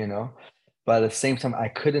 you know. But at the same time, I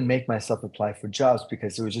couldn't make myself apply for jobs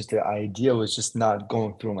because it was just the idea was just not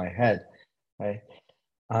going through my head, right?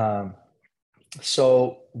 Um,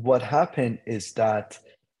 so what happened is that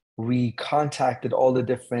we contacted all the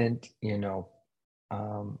different,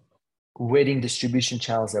 um, wedding distribution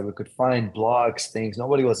channels that we could find, blogs, things.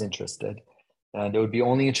 Nobody was interested. They would be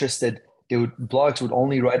only interested. Blogs would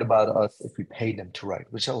only write about us if we paid them to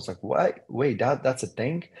write. Which I was like, what? Wait, that's a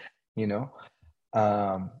thing, you know.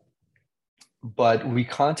 Um, but we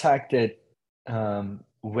contacted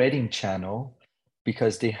Wedding Channel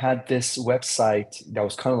because they had this website that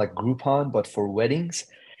was kind of like Groupon, but for weddings,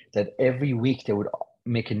 that every week they would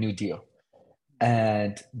make a new deal.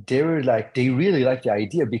 And they were like, they really liked the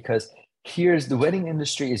idea because here's the wedding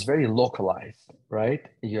industry is very localized, right?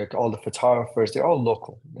 You all the photographers, they're all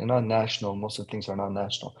local. They're not national. Most of the things are not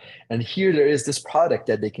national. And here there is this product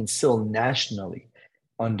that they can sell nationally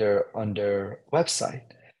on their website.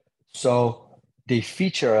 So they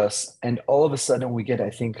feature us, and all of a sudden we get, I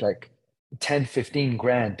think, like 10, 15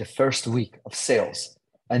 grand the first week of sales.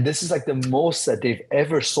 And this is like the most that they've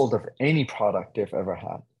ever sold of any product they've ever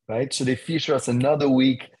had, right? So they feature us another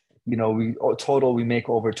week. We make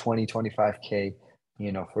over 20, 25K,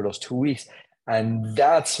 for those 2 weeks. And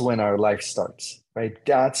that's when our life starts, right?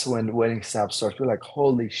 That's when Wedding Snap starts. We're like,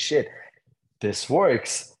 holy shit, this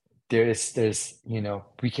works. There's,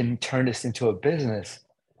 we can turn this into a business.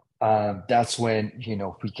 That's when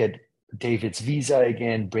we get David's visa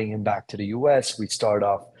again, bring him back to the US. We start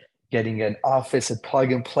off getting an office at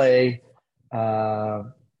Plug and Play,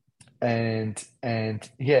 and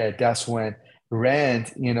yeah, that's when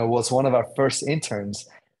Rand was one of our first interns.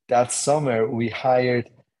 That summer we hired.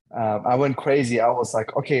 I went crazy. I was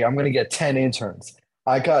like, okay, I'm gonna get 10 interns.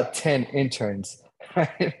 I got 10 interns.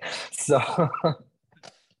 Right? So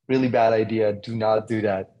really bad idea. Do not do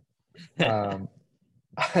that.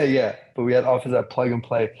 Yeah, but we had office at Plug and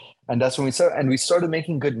Play, and that's when we started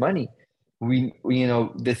making good money.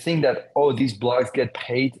 The thing that, oh, these blogs get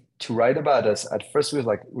paid to write about us. At first, we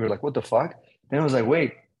were like, what the fuck? Then it was like,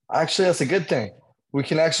 wait, actually, that's a good thing. We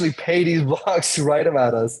can actually pay these blogs to write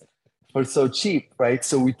about us for so cheap, right?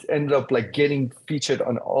 So we ended up like getting featured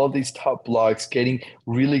on all these top blogs, getting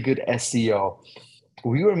really good SEO.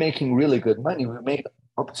 We were making really good money. We made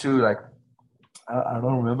up to like, I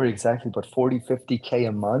don't remember exactly, but 40, 50K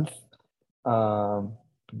a month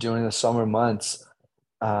during the summer months.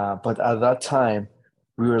 But at that time,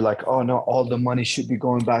 we were like, oh no, all the money should be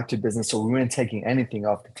going back to business. So we weren't taking anything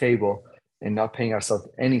off the table and not paying ourselves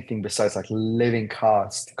anything besides like living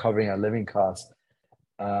cost, covering our living costs.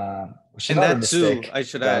 Which is And not a that too, mistake. I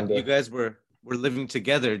should add, you guys were living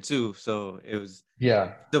together too, so it was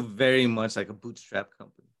Yeah. still very much like a bootstrap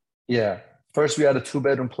company. Yeah. First, we had a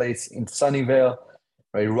 2-bedroom place in Sunnyvale,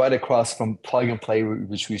 right across from Plug and Play,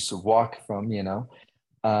 which we used to walk from,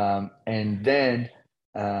 and then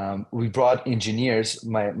We brought engineers.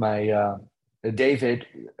 David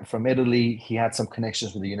from Italy, he had some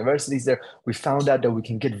connections with the universities there. We found out that we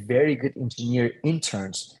can get very good engineer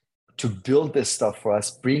interns to build this stuff for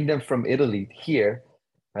us, bring them from Italy here,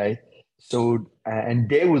 right? So, and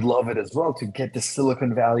they would love it as well to get the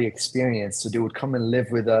Silicon Valley experience. So they would come and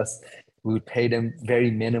live with us. We would pay them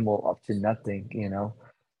very minimal, up to nothing,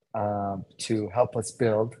 to help us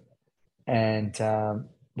build, and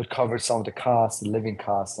would cover some of the costs, the living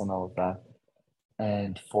costs, and all of that.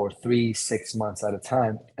 And for 3-6 months at a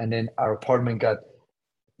time. And then our apartment got,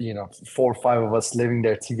 4 or 5 of us living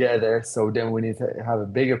there together. So then we need to have a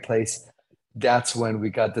bigger place. That's when we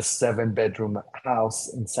got the 7-bedroom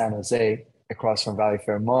house in San Jose across from Valley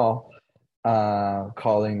Fair Mall,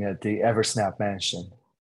 calling it the Eversnap Mansion.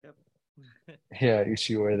 Yep. Yeah,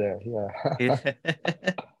 you were there. Yeah.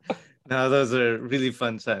 No, those are really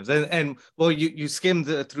fun times. And well, you skimmed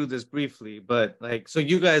through this briefly, but like, so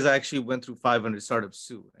you guys actually went through 500 startups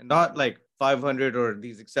too, and not like 500 or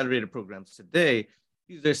these accelerator programs today.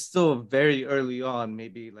 These are still very early on,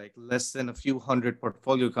 maybe like less than a few hundred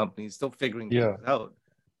portfolio companies still figuring Yeah. things out.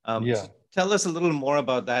 Yeah. So tell us a little more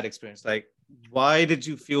about that experience. Like, why did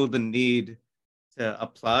you feel the need to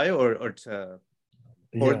apply or to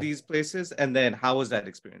for Yeah. these places? And then how was that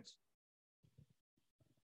experience?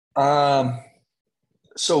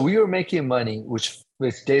 So we were making money, which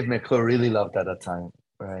Dave McClure really loved at that time,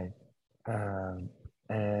 right?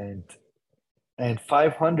 And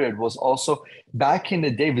 500 was also back in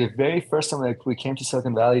the day, the very first time like we came to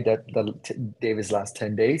Silicon Valley, that David's last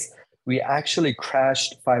 10 days, we actually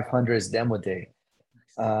crashed 500's demo day.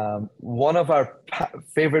 One of our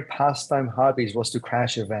favorite pastime hobbies was to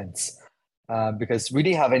crash events. Because we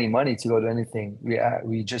didn't have any money to go to anything.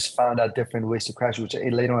 We just found out different ways to crash, which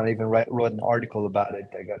later on I even wrote an article about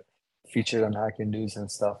it that got featured on Hacker News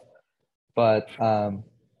and stuff. But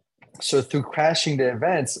so through crashing the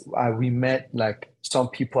events, we met like some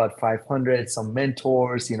people at 500, some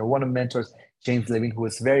mentors. One of the mentors, James Levine, who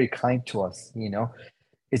was very kind to us.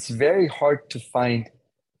 It's very hard to find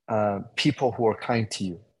people who are kind to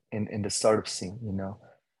you in the startup scene.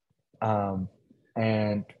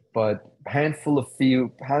 But handful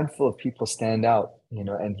of people stand out,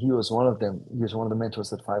 and he was one of them. He was one of the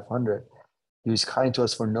mentors at 500. He was kind to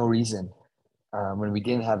us for no reason, when we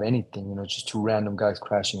didn't have anything, just 2 random guys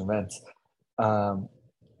crashing events.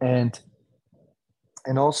 And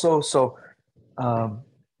also, so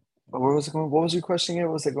where was it going? What was your question here?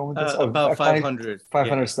 What was it going with this? About 500.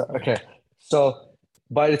 500 Yeah. stuff. Okay. So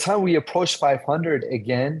by the time we approached 500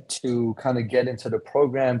 again to kind of get into the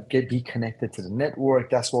program, be connected to the network,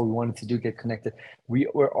 that's what we wanted to do, get connected. We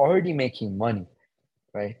were already making money,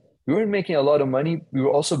 right? We weren't making a lot of money. We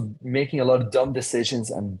were also making a lot of dumb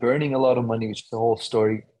decisions and burning a lot of money, which is a whole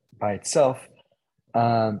story by itself.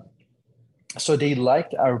 So they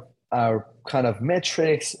liked our kind of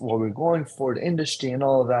metrics, what we're going for, the industry and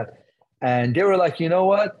all of that. And they were like, you know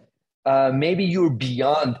what? Maybe you're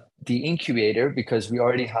beyond the incubator, because we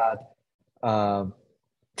already had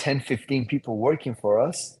 10, 15 people working for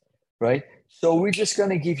us, right? So we're just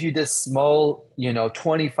going to give you this small,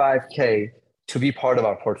 25K to be part of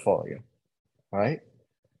our portfolio, right?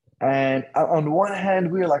 And on one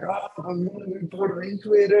hand, we were like, oh, I'm going to be part of the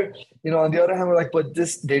incubator. On the other hand, we're like, but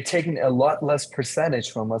they're taking a lot less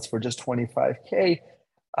percentage from us for just 25K.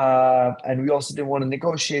 And we also didn't want to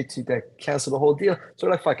negotiate to cancel the whole deal. So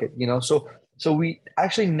we're like, fuck it, So we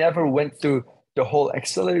actually never went through the whole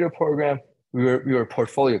accelerator program. We were a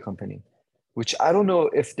portfolio company, which I don't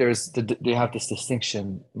know if they have this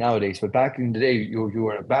distinction nowadays, but back in the day, you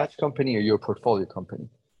were a batch company or you're a portfolio company,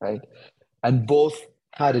 right? And both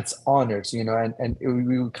had its honors, and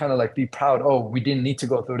we would kind of like be proud. Oh, we didn't need to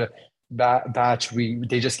go through the batch.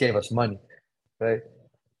 They just gave us money, right?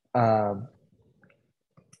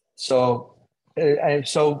 So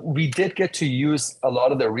we did get to use a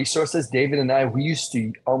lot of the resources. David and I, we used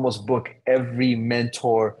to almost book every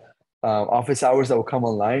mentor office hours that would come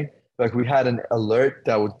online. Like we had an alert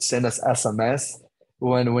that would send us SMS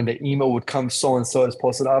when the email would come, so and so has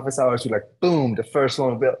posted office hours. We're like, boom, the first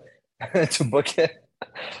one to book it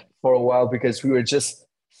for a while, because we were just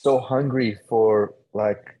so hungry for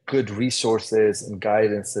like good resources and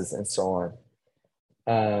guidances and so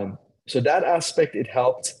on. So that aspect, it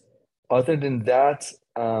helped. Other than that,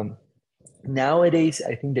 nowadays,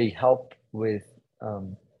 I think they help with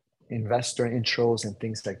investor intros and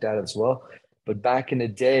things like that as well. But back in the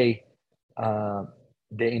day, the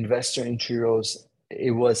investor intros,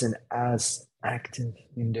 it wasn't as active.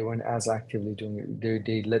 They weren't as actively doing it.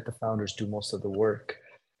 They let the founders do most of the work.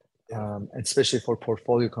 Especially for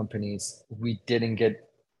portfolio companies, we didn't get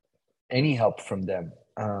any help from them.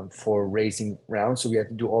 for raising rounds. So we had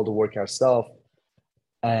to do all the work ourselves,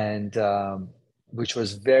 and which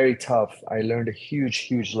was very tough. I learned a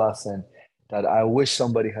huge lesson that I wish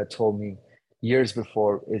somebody had told me years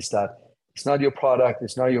before, is that it's not your product,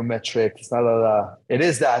 it's not your metric, it's not it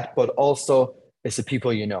is that, but also it's the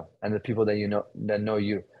people you know and the people that you know that know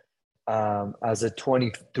you. As a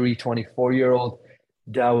 23, 24-year-old,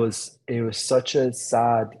 it was such a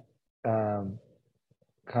sad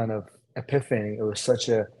kind of epiphany. It was such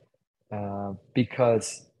a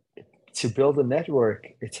because to build a network,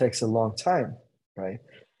 it takes a long time, right?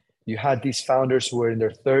 You had these founders who were in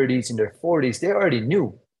their 30s, in their 40s, they already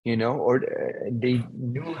knew, or they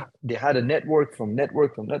knew they had a network,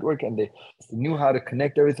 and they knew how to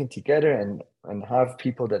connect everything together and have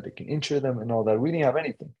people that they can intro them and all that. We didn't have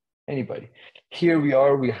anybody. Here we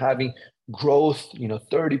are, we're having growth,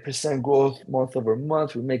 30% growth month over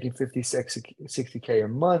month. We're making 50, 60K a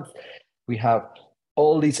month. We have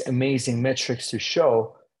all these amazing metrics to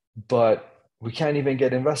show, but we can't even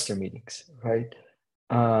get investor meetings, right?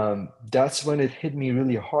 That's when it hit me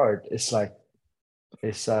really hard. It's like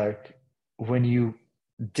when you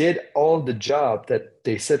did all the job that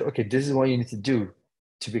they said, okay, this is what you need to do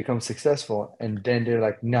to become successful, and then they're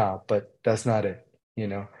like, nah, but that's not it.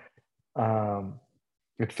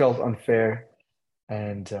 It felt unfair,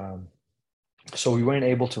 and so we weren't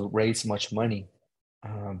able to raise much money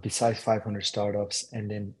besides 500 startups,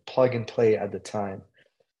 and then plug and play at the time.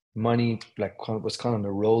 Money was kind of on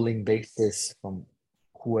a rolling basis from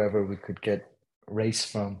whoever we could get raised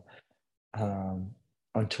from,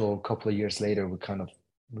 until a couple of years later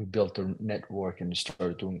we built a network and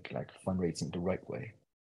started doing fundraising the right way.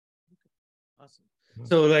 Awesome.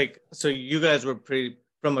 So you guys were pretty,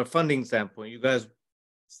 from a funding standpoint, you guys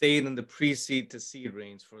stayed in the pre-seed to seed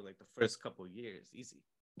range for the first couple of years, easy.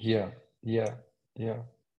 Yeah.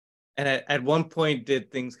 And at one point,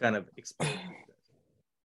 did things kind of explode?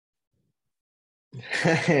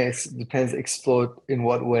 It depends. Explode in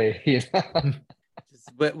what way?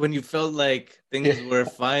 But when you felt like things were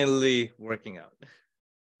finally working out.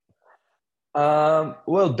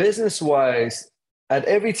 Well, business-wise, at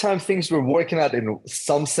every time things were working out in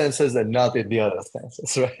some senses and not in the other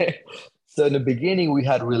senses, right? So in the beginning, we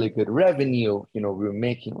had really good revenue. We were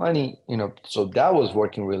making money. So that was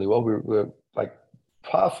working really well. We were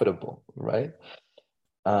profitable, right?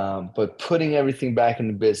 But putting everything back in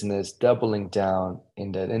the business, doubling down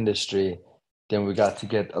in that industry, then we got to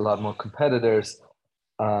get a lot more competitors,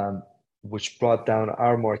 which brought down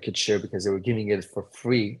our market share because they were giving it for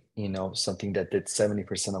free, something that did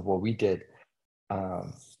 70% of what we did.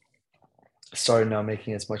 Started not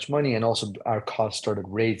making as much money, and also our costs started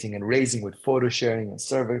raising with photo sharing and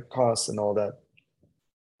server costs and all that.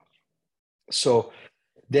 So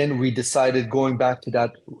then we decided, going back to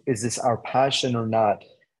that, is this our passion or not?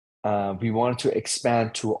 We wanted to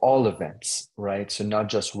expand to all events, right? So not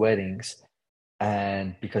just weddings.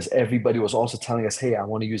 And because everybody was also telling us, hey, I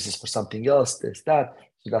want to use this for something else, this, that.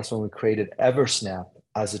 So that's when we created Eversnap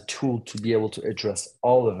as a tool to be able to address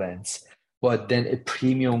all events, but then a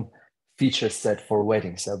premium feature set for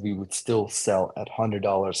weddings that we would still sell at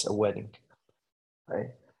 $100 a wedding,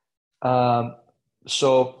 right?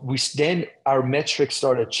 So then our metrics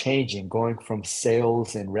started changing, going from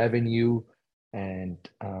sales and revenue and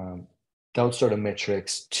those sort of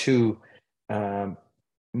metrics to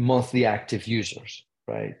monthly active users,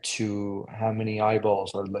 right? To how many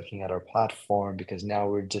eyeballs are looking at our platform, because now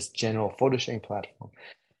we're just general photo sharing platform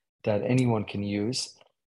that anyone can use.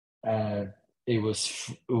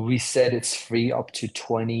 We said it's free up to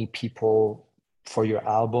 20 people for your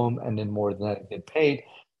album, and then more than that get paid.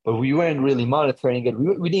 But we weren't really monitoring it.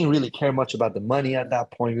 We didn't really care much about the money at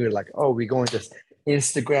that point. We were like, oh, we're going this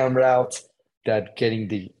Instagram route, that getting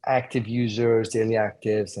the active users, daily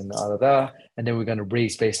actives, and all of that. And then we're going to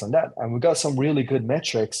raise based on that. And we got some really good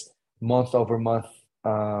metrics month over month.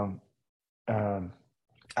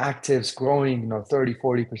 Actives growing, 30,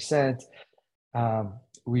 40%.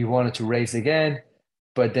 We wanted to raise again,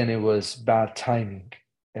 but then it was bad timing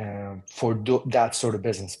for that sort of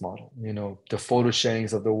business model. The photo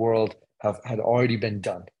sharings of the world had already been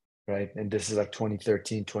done, right? And this is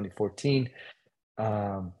 2013, 2014.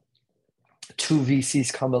 Two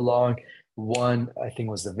VCs come along. One, I think,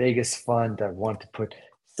 was the Vegas fund that wanted to put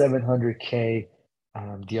 700K.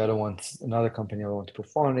 The other one's another company that wanted to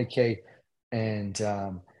put 400K. And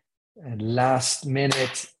last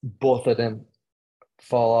minute, both of them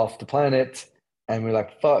fall off the planet. And we're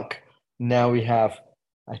like, fuck. Now we have,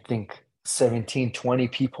 I think, 17, 20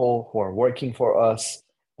 people who are working for us.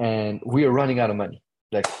 And we are running out of money.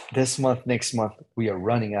 This month, next month, we are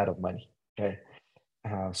running out of money. Okay.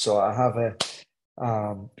 So I have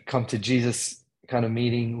come to Jesus kind of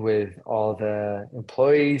meeting with all the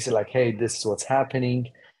employees, like, hey, this is what's happening.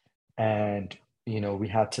 And, we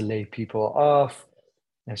had to lay people off.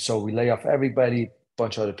 And so we lay off everybody, a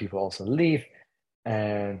bunch of other people also leave.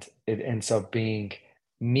 And it ends up being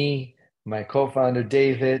me, my co-founder,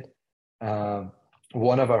 David,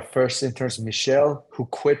 one of our first interns, Michelle, who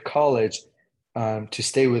quit college to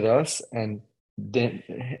stay with us. And then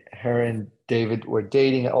her and David were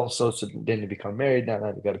dating also, so then they become married.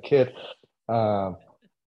 Now they got a kid.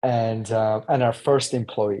 And our first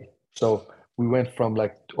employee. So we went from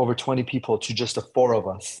like over 20 people to just the four of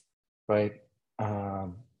us, right?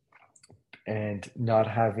 And not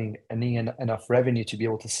having enough revenue to be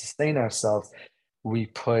able to sustain ourselves, we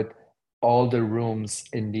put all the rooms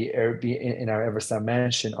in the Airbnb in our Everstar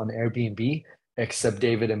mansion on Airbnb, except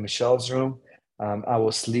David and Michelle's room. I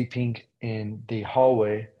was sleeping in the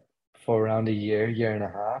hallway for around a year and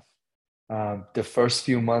a half. The first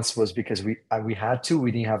few months was because we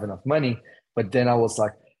didn't have enough money. But then I was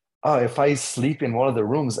like, oh, if I sleep in one of the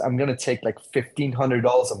rooms, I'm gonna take like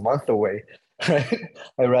 $1,500 a month away, right?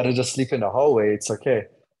 I'd rather just sleep in the hallway. It's okay.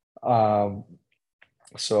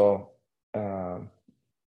 So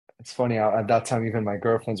it's funny. At that time, even my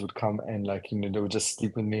girlfriends would come and like they would just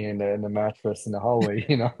sleep with me in the mattress in the hallway.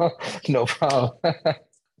 No problem.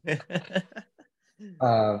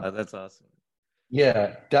 Oh, that's awesome.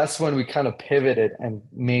 Yeah, that's when we kind of pivoted and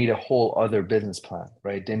made a whole other business plan,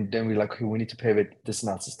 right? Then we like, okay, we need to pivot. This is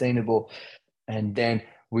not sustainable. And then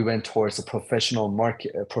we went towards a professional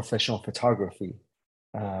market, professional photography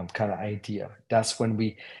kind of idea. That's when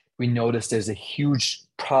we noticed there's a huge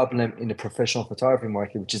problem in the professional photography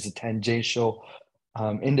market, which is a tangential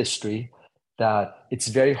industry, that it's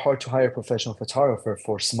very hard to hire a professional photographer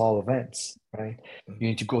for small events, right? You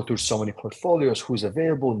need to go through so many portfolios, who's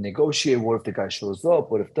available, negotiate. What if the guy shows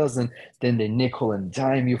up? What if doesn't? Then they nickel and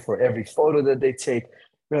dime you for every photo that they take.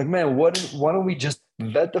 You're like, man, why don't we just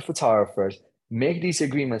vet the photographers, make these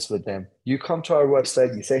agreements with them? You come to our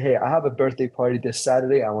website, you say, hey, I have a birthday party this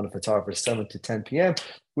Saturday. I want a photographer 7 to 10 p.m.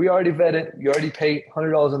 We already vetted, you already pay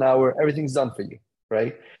 $100 an hour. Everything's done for you,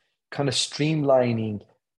 right? Kind of streamlining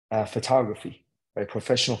photography, right?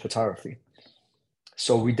 Professional photography.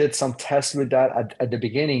 So we did some tests with that at the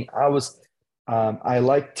beginning. I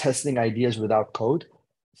like testing ideas without code.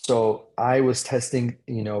 So I was testing,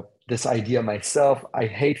 this idea myself. I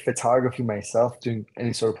hate photography myself, doing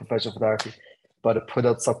any sort of professional photography, but I put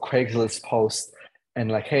out some Craigslist post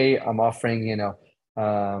and like, hey, I'm offering,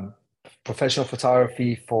 professional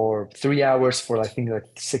photography for 3 hours for I think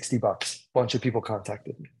like $60. Bunch of people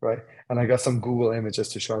contacted me, right? And I got some Google images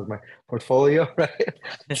to show as my portfolio, right?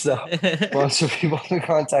 So a bunch of people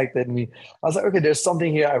contacted me. I was like, okay, there's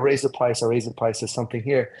something here. I raised the price. There's something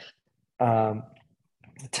here.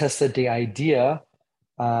 Tested the idea.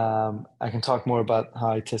 I can talk more about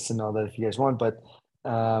how I tested and all that if you guys want, but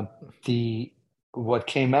what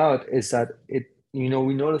came out is that we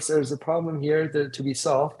noticed there's a problem here to be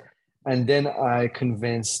solved. And then I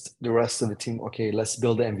convinced the rest of the team, okay, let's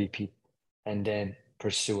build the MVP and then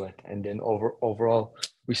pursue it. And then overall,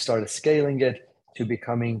 we started scaling it to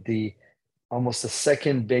becoming almost the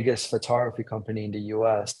second biggest photography company in the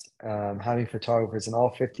US, having photographers in all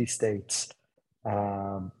 50 states,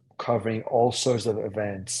 covering all sorts of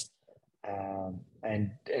events,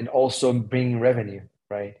 and also bringing revenue,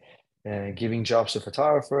 right? Giving jobs to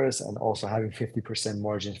photographers and also having 50%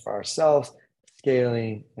 margins for ourselves,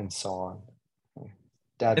 scaling, and so on.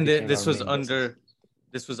 That And became this our was main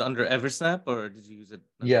business. under Eversnap, or did you use it?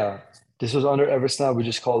 Yeah, this was under Eversnap. We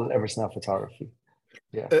just called it Eversnap Photography.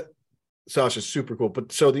 Yeah. Sasha, super cool.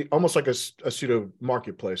 But so almost like a pseudo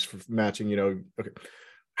marketplace for matching, okay.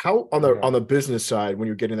 How on the business side, when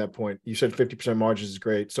you're getting that point, you said 50% margins is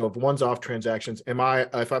great. So if one's off transactions,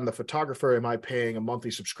 if I'm the photographer, am I paying a monthly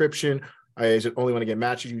subscription? Is it only when I get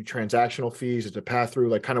matched? You transactional fees? Is it pass through?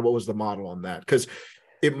 Like kind of what was the model on that? Because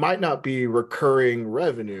it might not be recurring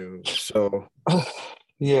revenue. So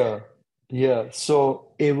yeah.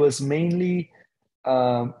 So it was mainly,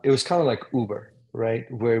 it was kind of like Uber, right?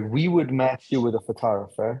 Where we would match you with a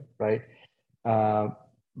photographer, right?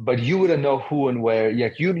 But you wouldn't know who and where. Yeah,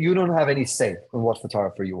 you don't have any say on what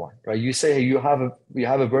photographer you want, right? You say, hey, you have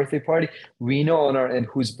a birthday party. We know on our end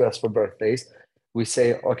who's best for birthdays. We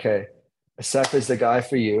say, okay, Seth is the guy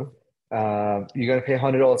for you. You're gonna pay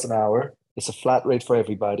 $100 an hour. It's a flat rate for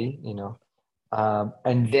everybody,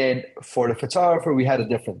 and then for the photographer, we had a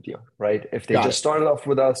different deal, right? If they just started off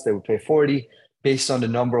with us, they would pay 40. Based on the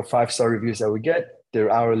number of 5-star reviews that we get, their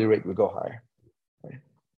hourly rate would go higher. Right?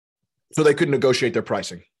 So they couldn't negotiate their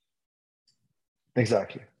pricing.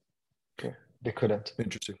 Exactly. Okay. They couldn't.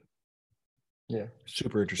 Interesting. Yeah.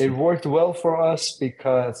 Super It interesting. worked well for us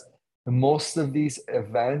because most of these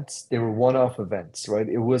events, they were one-off events, right?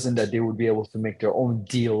 It wasn't that they would be able to make their own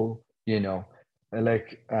deal, and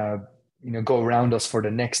go around us for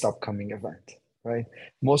the next upcoming event, right?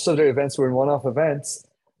 Most of their events were one-off events,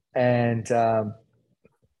 and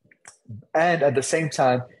at the same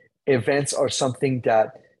time, events are something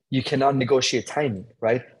that you cannot negotiate timing,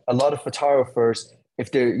 right? A lot of photographers,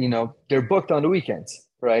 if they're booked on the weekends,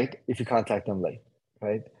 right? If you contact them late,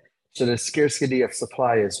 right? So there's scarcity of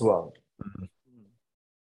supply as well.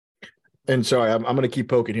 And sorry, I'm going to keep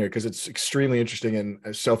poking here because it's extremely interesting,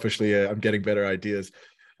 and selfishly, I'm getting better ideas.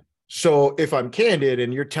 So if I'm candid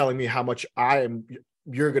and you're telling me how much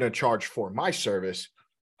you're going to charge for my service,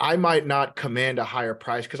 I might not command a higher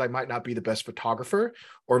price because I might not be the best photographer,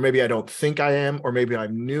 or maybe I don't think I am, or maybe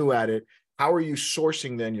I'm new at it. How are you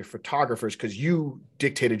sourcing then your photographers? Because you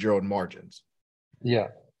dictated your own margins. Yeah,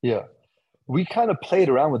 yeah. We kind of played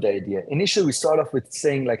around with the idea. Initially, we started off with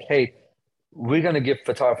saying like, hey, we're going to give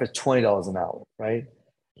photographers $20 an hour, right?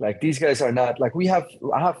 Like these guys are not like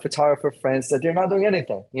I have photographer friends that they're not doing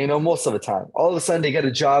anything, most of the time. All of a sudden they get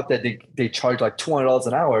a job that they charge like $200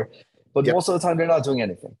 an hour, but Yep. most of the time they're not doing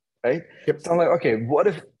anything, right? Yep. So I'm like, okay, what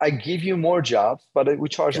if I give you more jobs, but we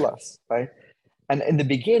charge less, right? And in the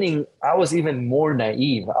beginning, I was even more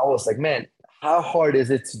naive. I was like, man, how hard is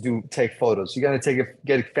it to take photos? You got to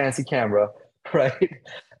get a fancy camera, right?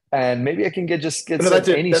 And maybe I can get No, that's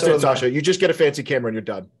it. any That's sort it, of Sasha. You just get a fancy camera and you're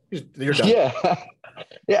done. You're done. Yeah.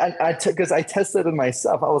 Yeah, because I tested it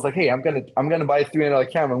myself. I was like, hey, I'm gonna buy a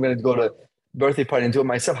 $300 camera. I'm gonna go to birthday party and do it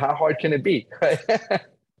myself. How hard can it be? Right?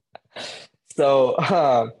 So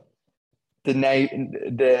the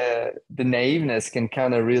naiveness can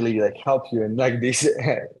kind of really like help you in like these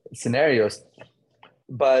scenarios.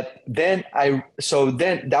 But then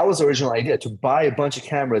that was the original idea, to buy a bunch of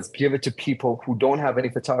cameras, give it to people who don't have any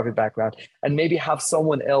photography background, and maybe have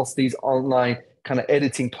someone else, these online kind of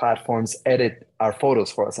editing platforms, edit our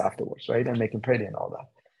photos for us afterwards, right? And make them pretty and all that.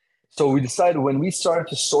 So we decided when we started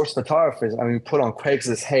to source photographers, and we put on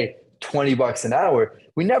Craigslist, hey, $20 an hour,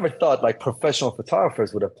 we never thought like professional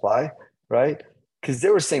photographers would apply, right? Because they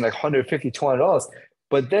were saying like $150, $200.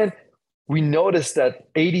 But then we noticed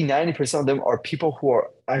that 80-90% of them are people who are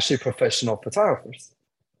actually professional photographers,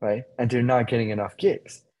 right? And they're not getting enough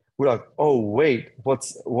gigs. We're like, oh, wait,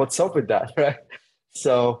 what's up with that, right?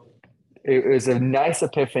 So it was a nice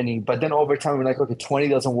epiphany. But then over time, we're like, okay, 20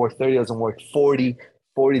 doesn't work, 30 doesn't work, 40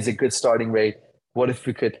 is a good starting rate. What if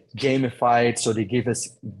we could gamify it so they give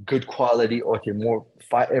us good quality, or okay, more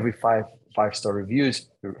every five-star reviews,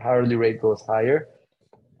 the hourly rate goes higher.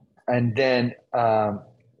 And then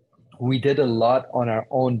we did a lot on our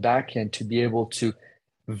own backend to be able to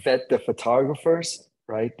vet the photographers,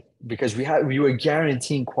 right? Because we were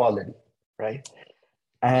guaranteeing quality, right?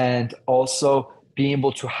 And also being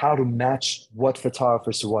able to how to match what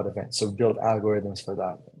photographers to what events. So build algorithms for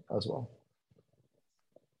that as well.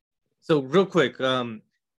 So real quick,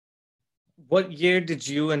 what year did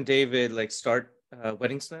you and David like start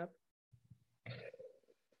Wedding Snap?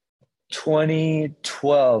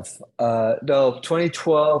 2012. No,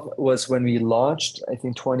 2012 was when we launched. I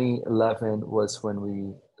think 2011 was when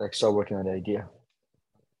we like started working on the idea.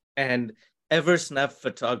 And Eversnap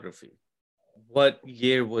Photography, what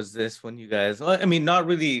year was this when you guys, I mean, not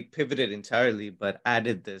really pivoted entirely, but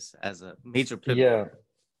added this as a major pivot? Yeah.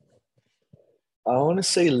 I want to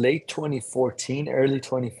say late 2014, early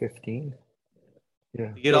 2015.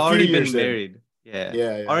 Yeah. You'd already been married.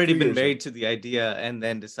 Yeah. Already been married to the idea, and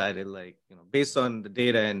then decided, like, based on the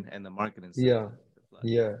data and the marketing stuff.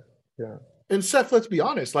 Yeah. And Seth, let's be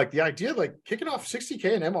honest, like the idea of like kicking off 60K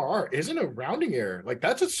in MRR isn't a rounding error. Like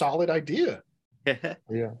that's a solid idea.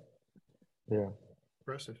 Yeah.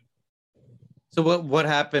 Impressive. So what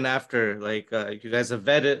happened after, like, you guys have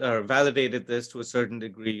vetted or validated this to a certain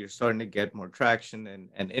degree, you're starting to get more traction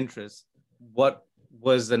and interest. What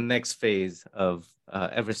was the next phase of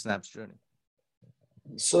Eversnap's journey?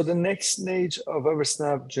 So the next stage of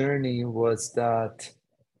Eversnap journey was that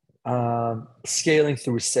scaling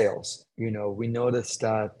through sales. We noticed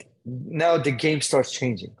that now the game starts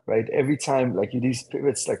changing, right? Every time like these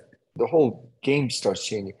pivots, like the whole game starts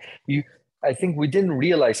changing. I think we didn't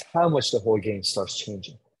realize how much the whole game starts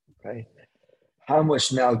changing, right? How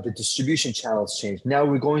much now the distribution channels change. Now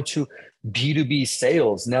we're going to B2B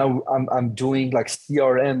sales. Now I'm doing like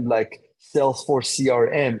CRM, like Salesforce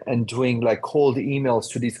CRM, and doing like cold emails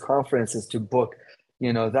to these conferences to book,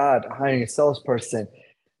 that, hiring a salesperson.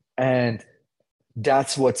 And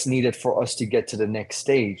that's what's needed for us to get to the next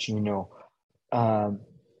stage, and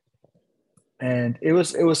it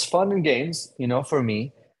was fun and games, for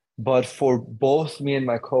me. But for both me and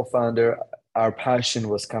my co-founder, our passion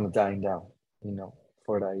was kind of dying down,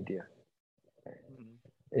 for the idea. Mhm.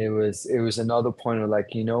 It was another point of like,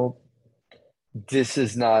 this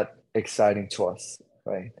is not exciting to us,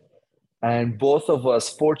 right? And both of us,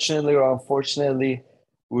 fortunately or unfortunately,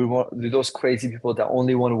 we're those crazy people that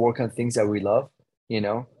only want to work on things that we love,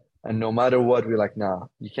 and no matter what, we're like, nah,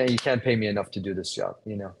 you can't pay me enough to do this job.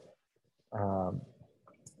 Um,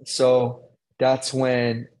 so that's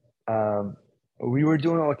when we were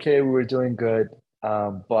doing okay, we were doing good,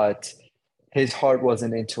 but his heart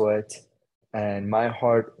wasn't into it, and my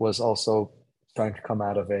heart was also starting to come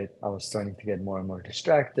out of it. I was starting to get more and more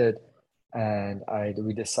distracted, and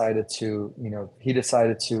we decided to, he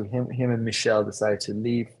decided to him and Michelle decided to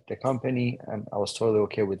leave the company, and I was totally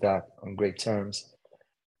okay with that on great terms.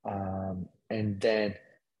 And then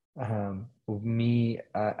me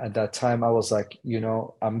at that time, I was like,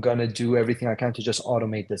 I'm gonna do everything I can to just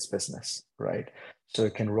automate this business, right? So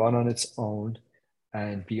it can run on its own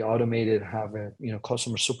and be automated, have a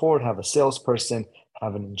customer support, have a salesperson,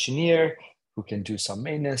 have an engineer who can do some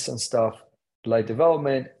maintenance and stuff, light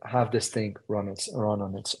development, have this thing run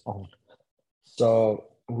on its own. So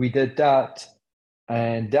we did that,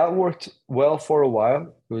 and that worked well for a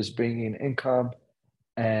while. It was bringing in income,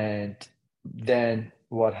 and then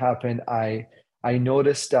what happened? I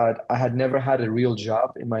noticed that I had never had a real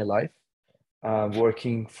job in my life,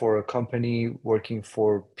 working for a company, working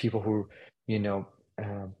for people who, you know,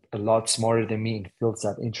 a lot smarter than me in fields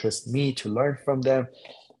that interest me to learn from them.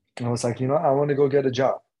 And I was like, I want to go get a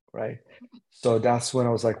job, right? So that's when I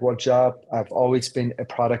was like, what job? I've always been a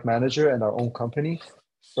product manager in our own company.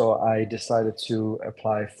 So I decided to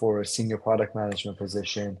apply for a senior product management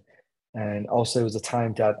position. And also, it was a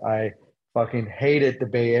time that I fucking hated the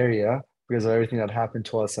Bay Area because of everything that happened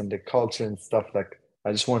to us and the culture and stuff. Like,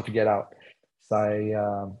 I just wanted to get out.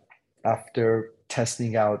 So after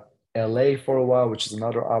testing out LA for a while, which is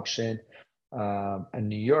another option, and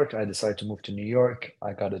New York, I decided to move to New York.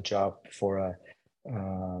 I got a job for a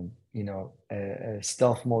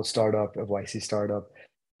stealth mode startup, a YC startup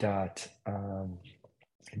that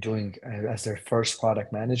doing as their first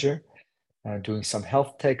product manager, doing some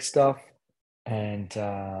health tech stuff. And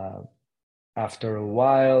after a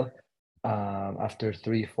while, after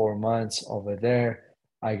 3-4 months over there,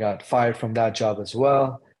 I got fired from that job as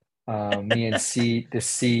well. Me and the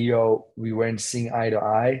CEO, we weren't seeing eye to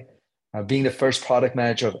eye. Being the first product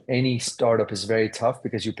manager of any startup is very tough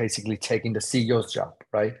because you're basically taking the CEO's job,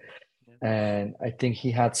 right? Yeah. And I think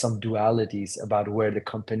he had some dualities about where the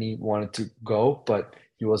company wanted to go, but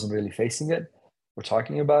he wasn't really facing it. We're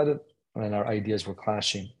talking about it, and our ideas were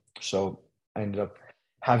clashing. So I ended up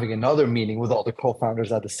having another meeting with all the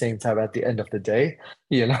co-founders at the same time at the end of the day,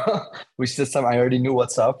 which this time I already knew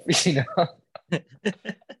what's up. Did it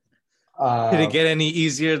Um, get any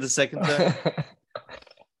easier the second time?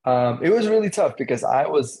 it was really tough because I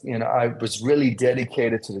was really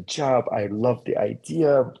dedicated to the job. I loved the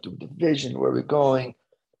idea, the vision, where we're going,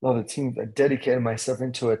 love the team. I dedicated myself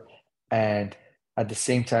into it, and at the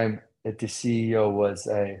same time, the CEO was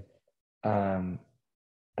um,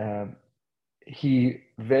 um, he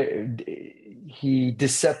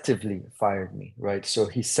deceptively fired me, right? So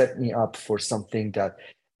he set me up for something that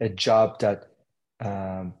a job that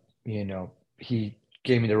um, he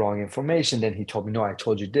gave me the wrong information. Then he told me, no, I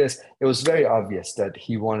told you this. It was very obvious that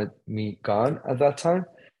he wanted me gone at that time.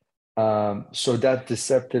 So that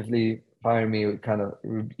deceptively firing me kind of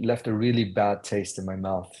left a really bad taste in my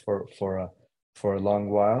mouth for a long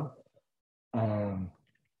while. Um,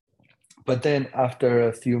 but then after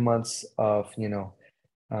a few months of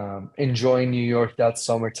enjoying New York that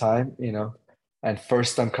summertime, and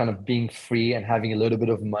first I'm kind of being free and having a little bit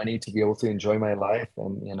of money to be able to enjoy my life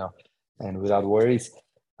and without worries.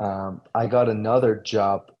 I got another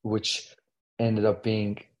job, which ended up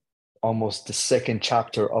being almost the second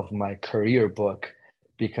chapter of my career book,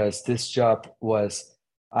 because this job was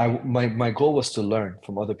my goal was to learn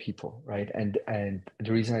from other people, right? And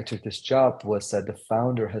the reason I took this job was that the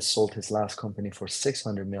founder has sold his last company for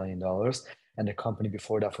 $600 million, and the company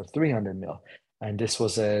before that for 300 mil. And this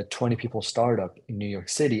was a 20 people startup in New York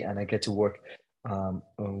City, and I get to work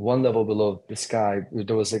one level below this guy.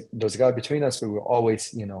 There was a guy between us. We were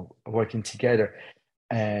always working together,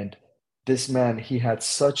 and this man, he had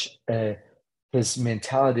such a his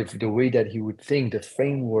mentality, the way that he would think, the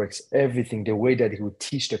frameworks, everything, the way that he would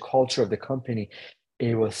teach the culture of the company.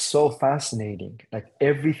 It was so fascinating. Like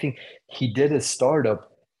everything he did a startup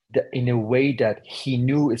that in a way that he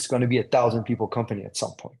knew it's going to be 1,000 people company at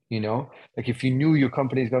some point. Like if you knew your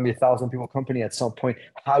company is going to be 1,000 people company at some point,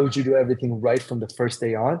 how would you do everything right from the first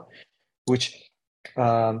day on? Which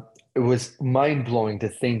it was mind blowing the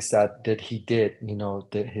things that he did. You know,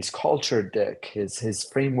 his culture deck, his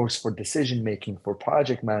frameworks for decision making, for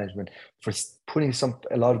project management, for putting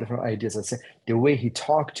a lot of different ideas. I say the way he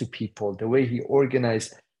talked to people, the way he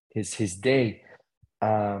organized his day.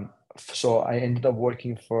 So I ended up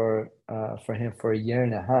working for him for a year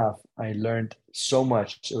and a half. I learned so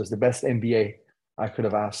much. It was the best MBA I could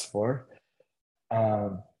have asked for.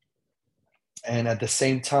 And at the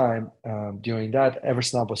same time, during that,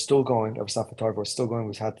 Eversnap was still going. Eversnap Photography was still going.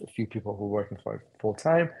 We had a few people who were working for it full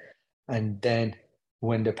time. And then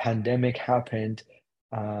when the pandemic happened,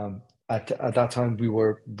 at that time, we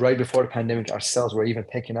were right before the pandemic, our sales were even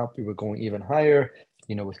picking up. We were going even higher.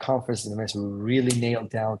 You know, with conferences and events, we really nailed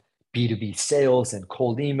down B2B sales and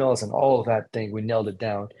cold emails and all of that thing. We nailed it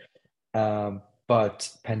down. But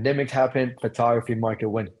pandemic happened, photography market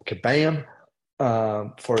went kabam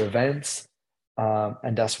for events.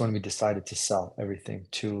 And that's when we decided to sell everything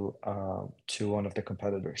to one of the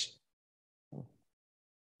competitors.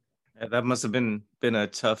 Yeah, that must have been a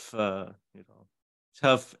tough,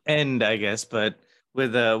 tough end, I guess, but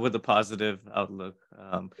with a positive outlook.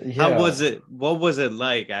 How was it? What was it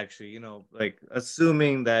like, actually? You know, like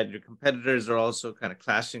assuming that your competitors are also kind of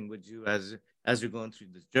clashing with you as you're going through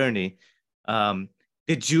this journey.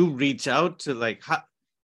 Did you reach out to like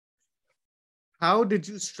how did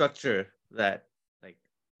you structure that? Like,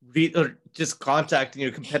 or just contacting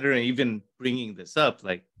your competitor and even bringing this up?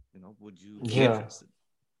 Like, you know, would you be interested?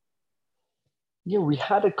 Yeah, we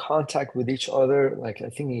had a contact with each other, like I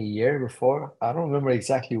think a year before. I don't remember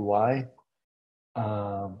exactly why.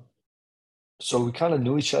 So we kind of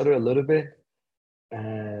knew each other a little bit,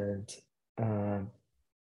 and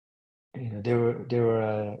you know, they were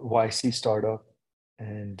a YC startup,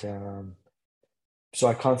 and so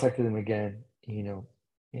I contacted them again. You know,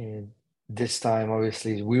 and this time,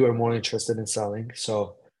 obviously, we were more interested in selling,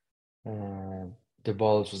 so the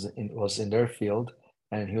ball was in their field,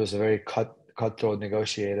 and he was a very cutthroat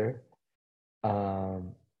negotiator.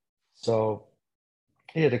 So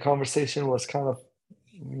yeah, the conversation was kind of,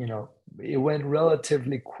 you know, it went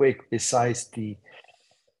relatively quick. Besides the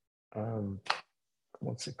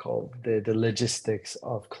what's it called, the logistics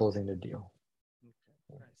of closing the deal.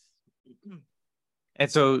 Okay, nice.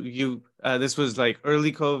 And so you, this was like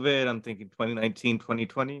early COVID. I'm thinking 2019,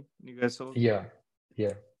 2020. You guys sold? Yeah,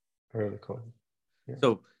 early COVID. Yeah.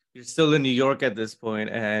 So you're still in New York at this point,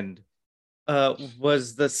 and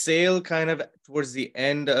was the sale kind of towards the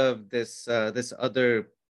end of this this other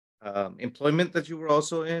employment that you were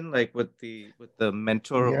also in, like with the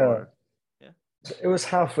mentor? Yeah, or yeah? it was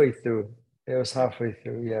halfway through. It was halfway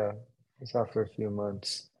through. Yeah, it was after a few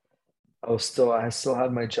months. I still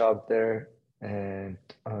had my job there, and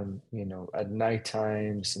on, you know, at night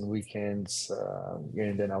times and weekends,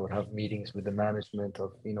 and then I would have meetings with the management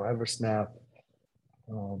of, you know, Eversnap,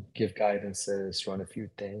 give guidances, run a few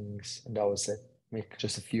things, and that was it. Make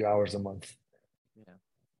just a few hours a month. Yeah.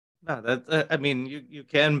 No, that I mean, you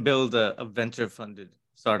can build a venture funded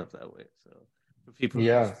startup that way. So for people who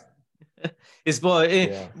Yeah, just it's well,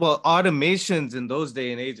 yeah, well, automations in those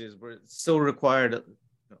day and ages were still required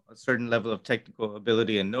a certain level of technical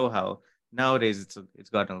ability and know-how. Nowadays, it's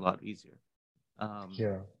gotten a lot easier. Um,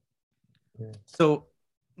 yeah, yeah. so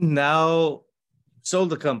now sold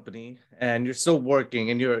the company and you're still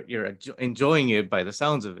working and you're enjoying it by the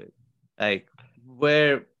sounds of it. Like,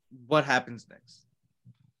 what happens next?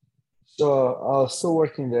 So I was still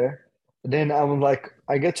working there. Then I'm like,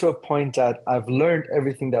 I get to a point that I've learned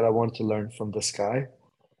everything that I want to learn from this guy.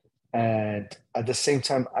 And at the same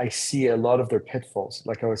time, I see a lot of their pitfalls.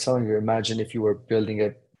 Like I was telling you, imagine if you were building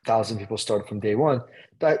 1,000 people start from day one.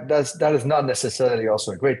 That is not necessarily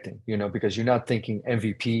also a great thing, you know, because you're not thinking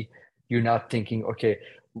MVP. You're not thinking, okay,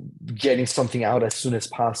 getting something out as soon as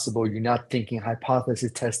possible. You're not thinking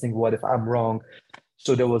hypothesis testing. What if I'm wrong?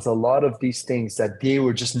 So there was a lot of these things that they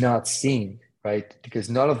were just not seeing, right? Because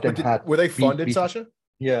none of them had. Were they funded, Sasha?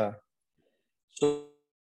 Yeah. So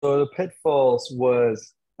the pitfalls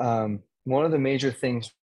was, one of the major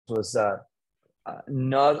things was that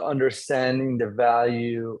not understanding the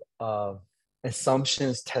value of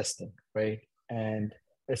assumptions testing, right? And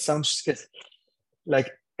assumptions,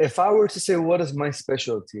 like if I were to say what is my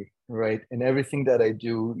specialty, right, and everything that I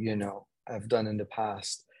do, you know, I've done in the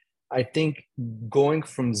past, I think going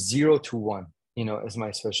from 0 to 1, you know, is my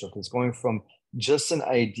specialty. It's going from just an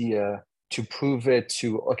idea to prove it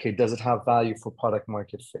to, okay, does it have value for product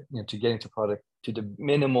market fit, you know, to getting to the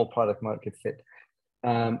minimal product market fit,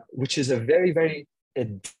 which is a very, very a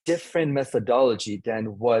different methodology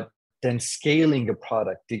than scaling a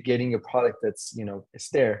product, to getting a product that's, you know, it's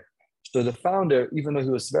there. So the founder, even though he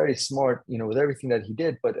was very smart, with everything that he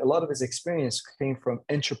did, but a lot of his experience came from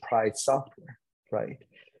enterprise software, right?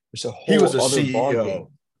 There's a He was whole a other CEO.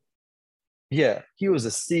 ballgame. Yeah, he was a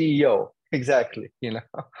CEO, exactly. No,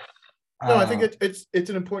 I think it's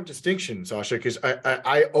an important distinction, Sasha, because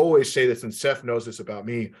I always say this, and Seth knows this about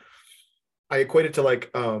me. I equate it to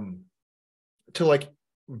like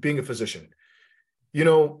being a physician.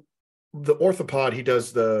 The orthopod, he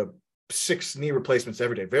does the 6 knee replacements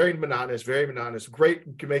every day. Very monotonous,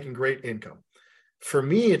 great, making great income. For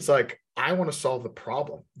me, it's like, I want to solve the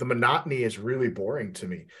problem. The monotony is really boring to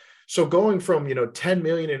me. So going from, 10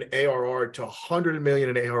 million in ARR to 100 million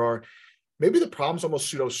in ARR, maybe the problem's almost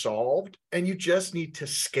pseudo solved and you just need to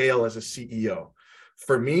scale as a CEO.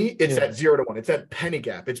 For me, it's that 0 to 1. It's that penny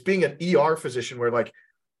gap. It's being an ER physician where like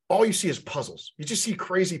all you see is puzzles. You just see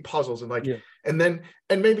crazy puzzles and and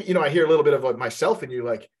maybe, I hear a little bit of like myself and you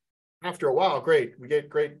like, after a while, great, we get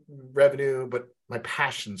great revenue, but my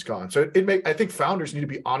passion's gone. So I think founders need to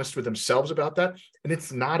be honest with themselves about that. And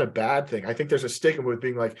it's not a bad thing. I think there's a stigma with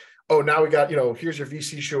being like, oh, now we got, here's your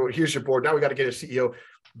VC show, here's your board. Now we got to get a CEO.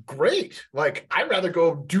 Great. Like, I'd rather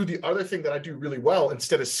go do the other thing that I do really well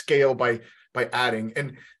instead of scale by adding.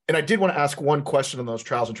 And I did want to ask one question on those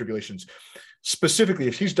trials and tribulations. Specifically,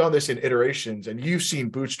 if he's done this in iterations and you've seen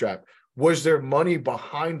Bootstrap, was there money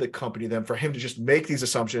behind the company then for him to just make these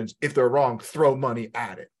assumptions? If they're wrong, throw money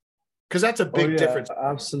at it? Because that's a big difference.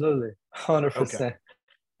 Absolutely. 100%.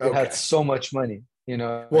 It had so much money,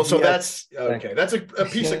 Well, so that's okay. That's a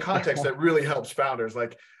piece of context that really helps founders.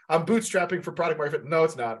 Like, I'm bootstrapping for product market fit. No,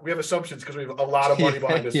 it's not. We have assumptions because we have a lot of money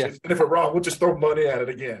behind us. And if we're wrong, we'll just throw money at it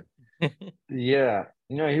again. Yeah.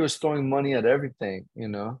 He was throwing money at everything,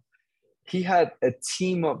 He had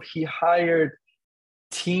he hired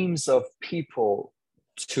teams of people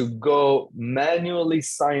to go manually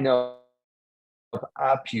sign up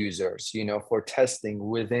app users, for testing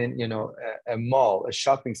within, a mall, a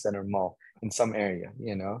shopping center mall in some area,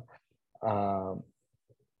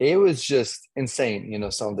 it was just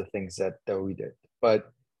insane, some of the things that we did.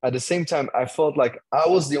 But at the same time, I felt like I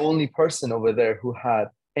was the only person over there who had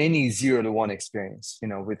any 0 to 1 experience,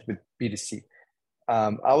 with B2C.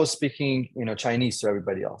 I was speaking, Chinese to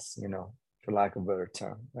everybody else, for lack of a better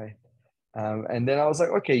term, right? And then I was like,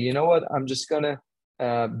 okay, you know what? I'm just gonna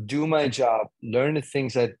do my job, learn the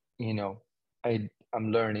things that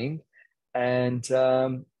I'm learning, and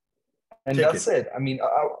that's it. I mean,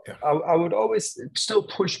 I would always still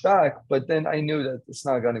push back, but then I knew that it's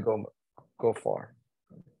not gonna go far.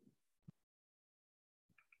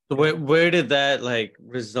 So where did that like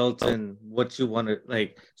result in what you wanted?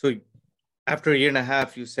 Like, so after a year and a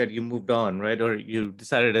half, you said you moved on, right? Or you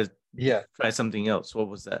decided to try something else. What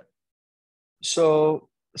was that? So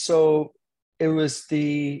it was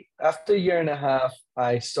after a year and a half,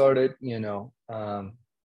 I started,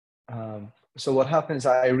 so what happens,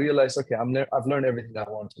 I realized, okay, I've learned everything that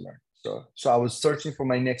I want to learn. So I was searching for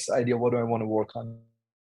my next idea. What do I want to work on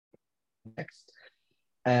next?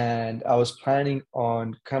 And I was planning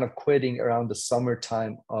on kind of quitting around the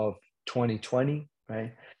summertime of 2020,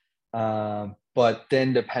 right? But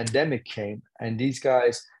then the pandemic came and these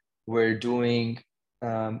guys were doing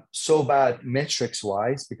so bad metrics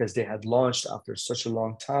wise because they had launched after such a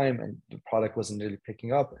long time and the product wasn't really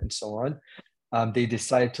picking up and so on. They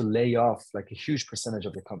decided to lay off like a huge percentage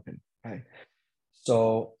of the company, right?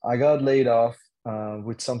 So I got laid off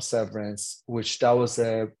with some severance, which that was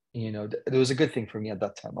it was a good thing for me at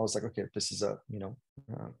that time. I was like, okay, this is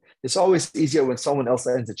it's always easier when someone else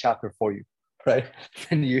ends a chapter for you, right?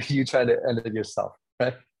 And you try to end it yourself,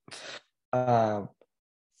 right?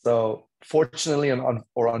 So fortunately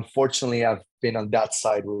or unfortunately, I've been on that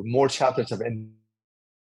side where more chapters have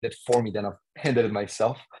ended for me than I've ended it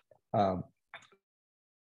myself.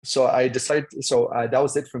 So I decided, that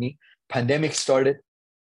was it for me. Pandemic started,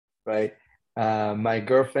 right? My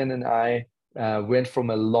girlfriend and I went from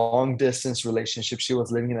a long distance relationship. She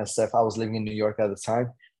was living in SF. I was living in New York at the time.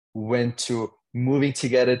 Went to moving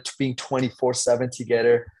together, to being 24/7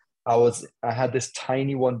 together. I had this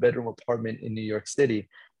tiny 1-bedroom apartment in New York City,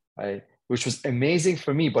 right? Which was amazing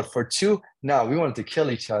for me. But for 2, now we wanted to kill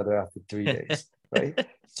each other after 3 days, right?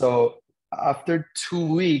 So after 2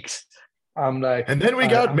 weeks, I'm like, and then we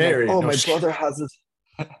got married. Like, my brother has this.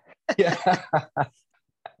 Yeah.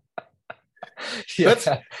 That's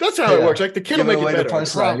how it works. Like the kid will make it better. I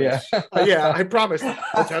promise. Yeah. I promise.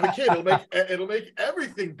 Let's have a kid. It'll make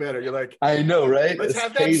everything better. You're like, I know, right? Let's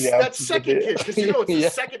have that second kid because it's the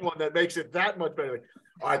second one that makes it that much better. Like,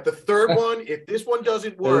 all right, the third one. If this one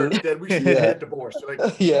doesn't work, then we should get divorced. You're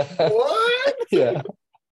like, what?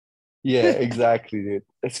 Yeah, exactly, dude.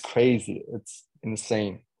 It's crazy. It's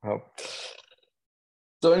insane. Oh.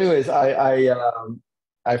 So, anyways,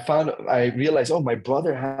 I realized, oh, my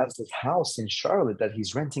brother has this house in Charlotte that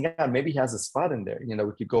he's renting out. Maybe he has a spot in there. You know,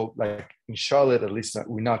 we could go like in Charlotte. At least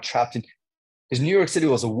we're not trapped in. Because New York City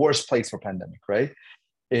was the worst place for pandemic, right?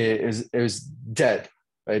 It was dead,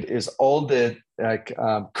 right? It was all the like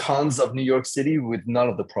cons of New York City with none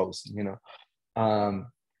of the pros. You know,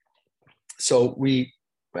 so we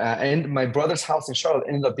and my brother's house in Charlotte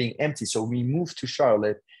ended up being empty. So we moved to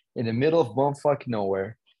Charlotte in the middle of bumfuck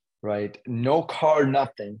nowhere, right? No car,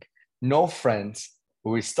 nothing, no friends.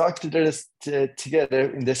 We stuck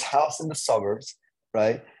together in this house in the suburbs,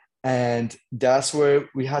 right? And that's where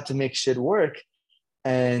we had to make shit work.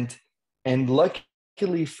 And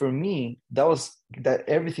luckily for me, that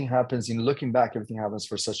everything happens. In looking back, everything happens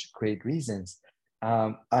for such great reasons.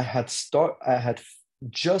 I had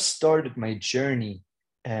just started my journey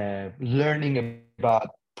learning about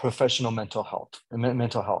professional mental health,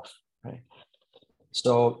 right?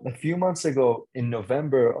 So a few months ago, in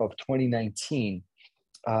November of 2019,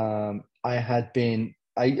 I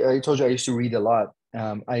told you I used to read a lot.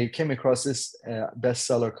 I came across this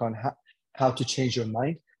bestseller called How to Change Your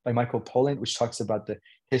Mind by Michael Pollan, which talks about the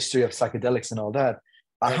history of psychedelics and all that.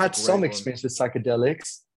 I had some experience with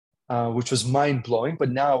psychedelics, which was mind-blowing, but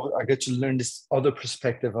now I get to learn this other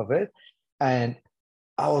perspective of it. And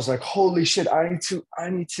I was like, holy shit, I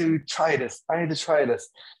need to try this. I need to try this.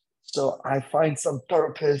 So I find some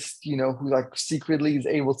therapist, who like secretly is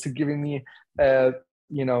able to giving me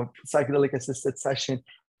psychedelic assisted session.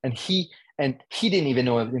 And he didn't even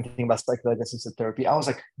know anything about psychedelic assisted therapy. I was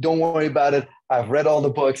like, don't worry about it. I've read all the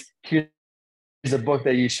books. Here's a book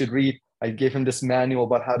that you should read. I gave him this manual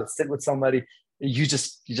about how to sit with somebody. You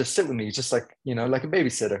just sit with me, just like, like a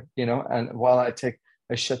babysitter, and while I take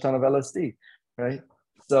a shit ton of LSD, right?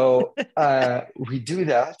 So we do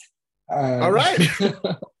that. All right.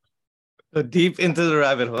 So deep into the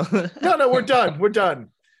rabbit hole. No, we're done. We're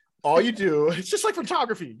done. All you do, it's just like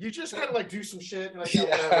photography. You just kind of like do some shit. Like,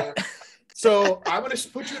 whatever. So I'm going to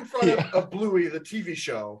put you in front of Bluey, the TV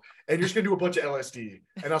show, and you're just going to do a bunch of LSD,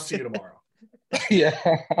 and I'll see you tomorrow. Yeah.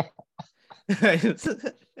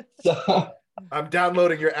 So, I'm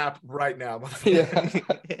downloading your app right now.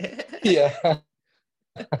 Yeah.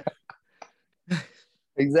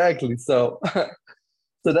 Exactly. So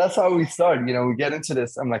that's how we start. We get into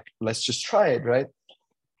this. I'm like, let's just try it, right?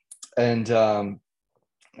 And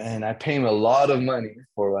I pay him a lot of money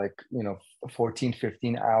for 14,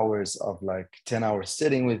 15 hours of 10 hours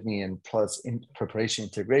sitting with me, and plus in preparation,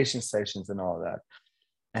 integration sessions and all that.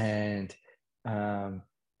 And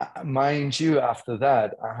mind you, after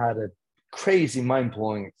that, I had a crazy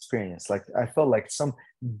mind-blowing experience. Like I felt like some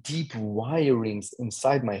deep wirings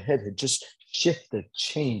inside my head had just shifted,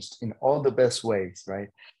 changed in all the best ways, right?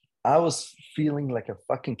 I was feeling like a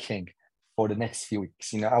fucking king for the next few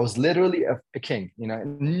weeks. I was literally a king,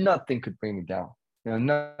 nothing could bring me down,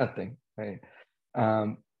 nothing, right?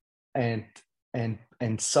 And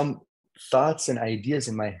some thoughts and ideas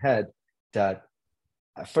in my head that,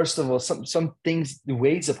 first of all, some things, the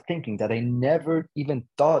ways of thinking that I never even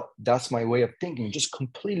thought that's my way of thinking, just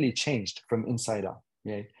completely changed from inside out,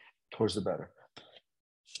 okay, towards the better.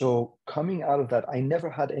 So coming out of that, I never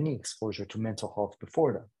had any exposure to mental health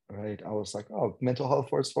before that, right? I was like, oh, mental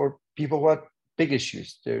health was for people who had big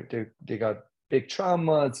issues. They got big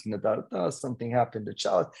traumas, something happened to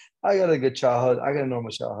child. I got a good childhood. I got a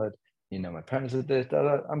normal childhood. My parents did this,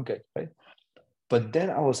 I'm good, right? But then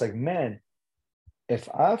I was like, man, if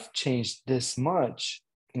I've changed this much,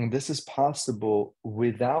 and this is possible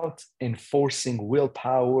without enforcing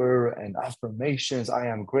willpower and affirmations, I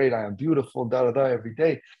am great, I am beautiful, every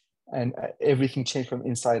day, and everything changed from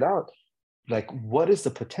inside out. Like, what is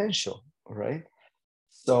the potential, right?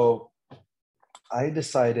 So I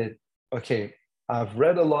decided, okay, I've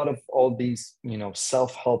read a lot of all these,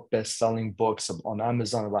 self-help best-selling books on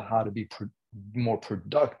Amazon about how to be more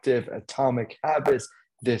productive, atomic habits,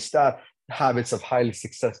 this, that, habits of highly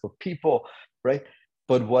successful people, right?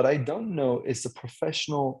 But what I don't know is the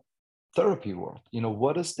professional therapy world.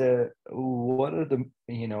 What are the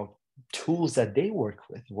tools that they work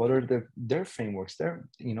with? What are their frameworks there?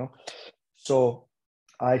 So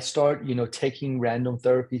I start, taking random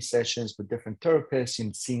therapy sessions with different therapists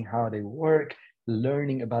and seeing how they work,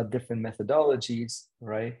 learning about different methodologies,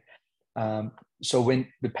 right? So when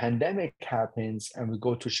the pandemic happens and we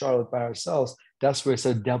go to Charlotte by ourselves, that's where I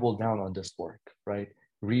said double down on this work, right?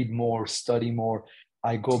 Read more, study more.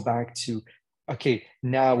 I go back to, okay,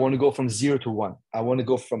 now I want to go from 0 to 1. I want to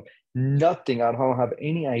go from nothing. I don't have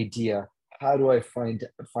any idea. How do I fine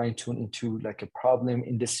tune into like a problem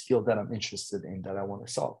in this field that I'm interested in, that I want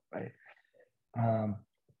to solve, right?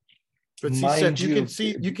 But see, Seth,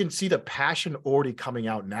 you can see the passion already coming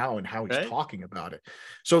out now and how he's talking about it.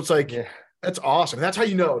 So it's like, that's awesome. That's how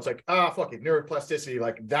you know. It's like, fuck it, neuroplasticity.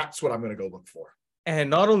 Like, that's what I'm going to go look for.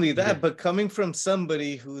 And not only that, but coming from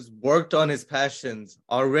somebody who's worked on his passions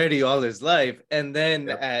already all his life, and then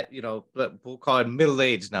at, you know, we'll call it middle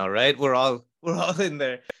age now, right? We're all in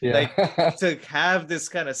there. Like, to have this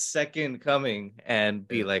kind of second coming and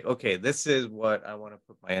be like, okay, this is what I want to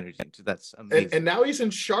put my energy into. That's amazing. And now he's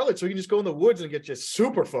in Charlotte, so he can just go in the woods and get just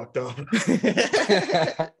super fucked up.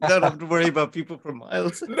 Don't have to worry about people for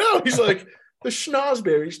miles. No, he's like, the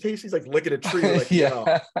schnozberries taste. He's like licking a tree. Like, yo.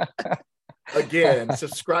 Again,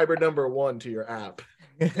 subscriber number 1 to your app.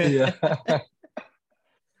 But I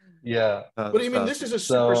mean, this is it's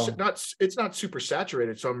not super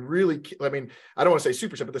saturated. So I'm really, I mean, I don't want to say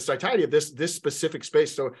super, but the satiety of this specific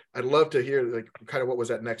space. So I'd love to hear, like, kind of what was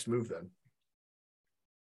that next move then?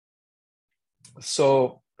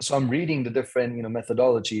 So I'm reading the different, you know,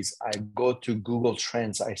 methodologies. I go to Google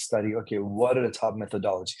Trends. I study, okay, what are the top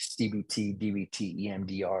methodologies? CBT, DBT,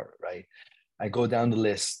 EMDR, right? I go down the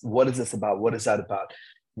list. What is this about? What is that about?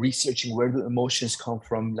 Researching where do emotions come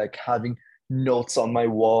from, like having notes on my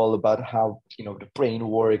wall about how, you know, the brain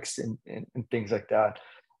works and things like that.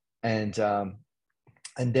 And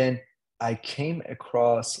then I came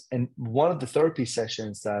across, and one of the therapy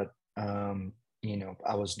sessions that, you know,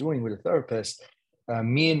 I was doing with a therapist,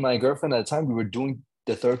 me and my girlfriend at the time, we were doing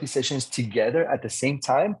the therapy sessions together at the same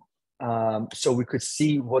time. So we could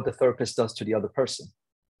see what the therapist does to the other person,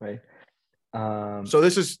 right? So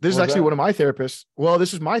this is actually one of my therapists. Well,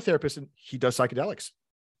 this is my therapist, and he does psychedelics.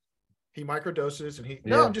 He microdoses, and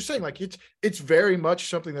no, I'm just saying, like, it's very much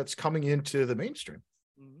something that's coming into the mainstream.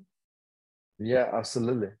 Yeah,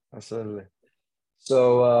 absolutely. So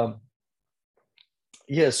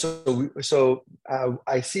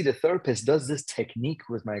I see the therapist does this technique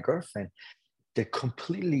with my girlfriend that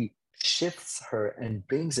completely shifts her and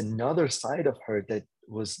brings another side of her that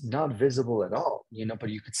was not visible at all, you know, but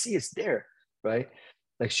you could see it's there, right?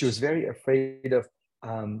 Like, she was very afraid of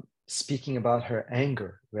speaking about her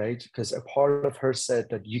anger, right? Because a part of her said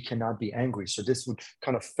that you cannot be angry. So this would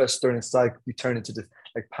kind of fester inside, you turn into this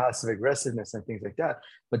like passive aggressiveness and things like that.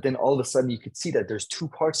 But then all of a sudden you could see that there's two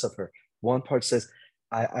parts of her. One part says,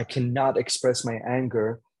 I cannot express my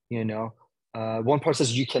anger, you know. One part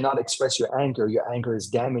says you cannot express your anger is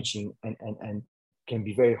damaging and can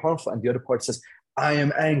be very harmful. And the other part says, I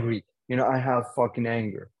am angry, you know, I have fucking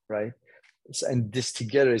anger, right? So, and this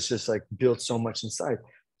together is just like built so much inside.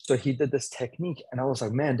 So he did this technique, and I was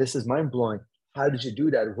like, man, this is mind-blowing. How did you do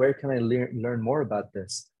that? Where can I learn more about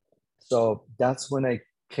this? So that's when I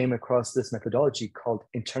came across this methodology called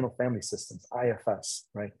internal family systems, IFS,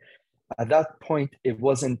 right? At that point, it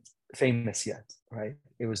wasn't famous yet, right?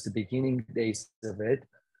 It was the beginning days of it.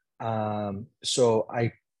 So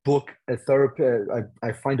I book a therapist.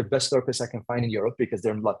 I find the best therapist I can find in Europe because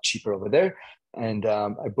they're a lot cheaper over there. And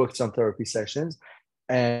I booked some therapy sessions,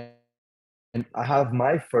 and I have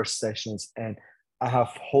my first sessions, and I have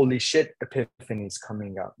holy shit epiphanies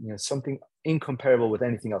coming up, you know, something incomparable with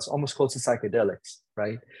anything else, almost close to psychedelics,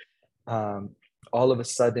 right? All of a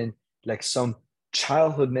sudden, like some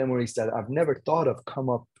childhood memories that I've never thought of come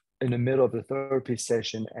up in the middle of the therapy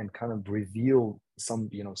session and kind of reveal some,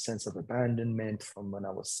 you know, sense of abandonment from when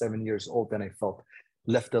I was 7 years old, and I felt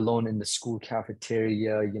left alone in the school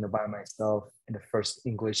cafeteria, you know, by myself in the first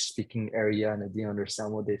English speaking area, and I didn't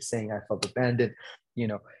understand what they're saying. I felt abandoned, you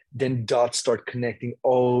know. Then dots start connecting.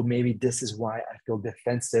 Oh, maybe this is why I feel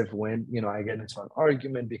defensive when, you know, I get into an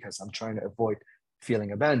argument, because I'm trying to avoid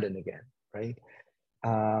feeling abandoned again, right?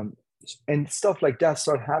 And stuff like that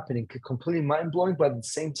start happening, completely mind-blowing, but at the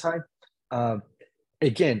same time,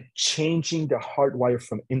 again, changing the hardwire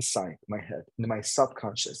from inside my head into my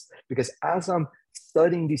subconscious. Because as I'm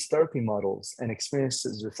studying these therapy models and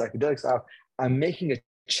experiences with psychedelics, I'm making a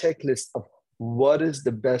checklist of what is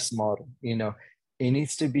the best model. You know, it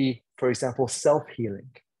needs to be, for example, self-healing,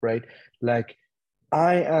 right? Like,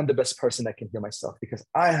 I am the best person that can heal myself because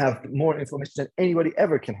I have more information than anybody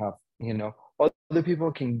ever can have. You know, other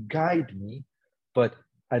people can guide me, but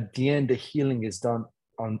at the end, the healing is done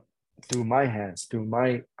through my hands, through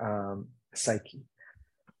my psyche.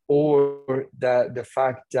 Or that the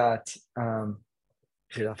fact that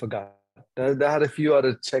shit, I forgot. They had a few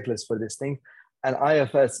other checklists for this thing, and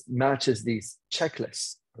IFS matches these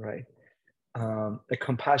checklists, right? A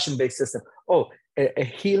compassion-based system. Oh, a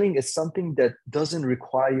healing is something that doesn't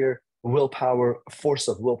require willpower, force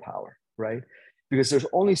of willpower, right? Because there's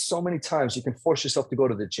only so many times you can force yourself to go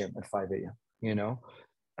to the gym at 5 a.m., you know?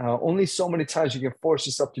 Only so many times you can force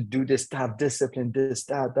yourself to do this, to have discipline, this,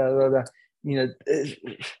 that, that, that, that. You know,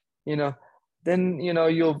 then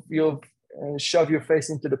you'll shove your face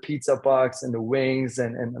into the pizza box and the wings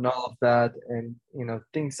and all of that, and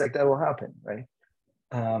things like that will happen, right?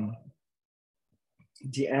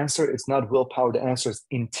 The answer is not willpower. The answer is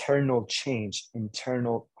internal change,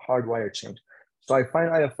 internal hardwired change. So I find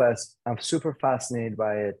IFS, I'm super fascinated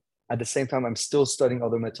by it. At the same time, I'm still studying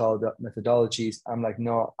other methodologies. I'm like,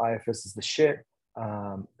 no, IFS is the shit.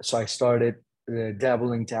 So I started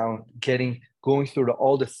dabbling down, going through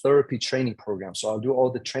all the therapy training programs. So I'll do all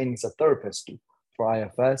the trainings a therapist do for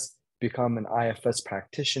IFS, become an IFS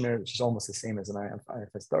practitioner, which is almost the same as an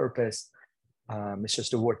IFS therapist. It's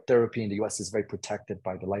just the word therapy in the US is very protected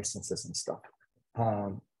by the licenses and stuff.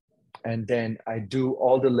 And then I do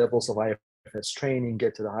all the levels of IFS training,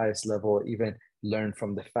 get to the highest level, even learn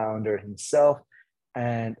from the founder himself.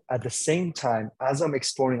 And at the same time, as I'm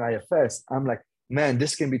exploring IFS, I'm like, man,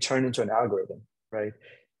 this can be turned into an algorithm, right?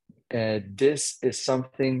 And this is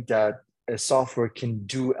something that a software can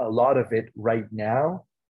do a lot of it right now,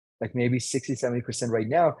 like maybe 60, 70% right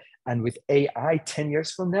now. And with AI 10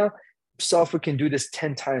 years from now, software can do this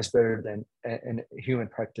 10 times better than a human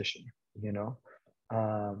practitioner,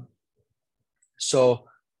 So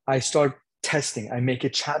I start testing. I make a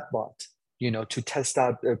chatbot, to test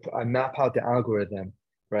out, I map out the algorithm,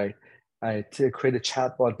 right? I create a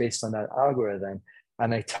chatbot based on that algorithm,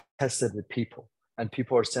 and I test it with people. And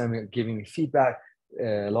people are giving me feedback.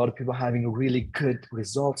 A lot of people having really good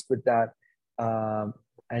results with that.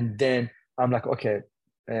 And then I'm like, okay,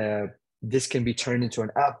 this can be turned into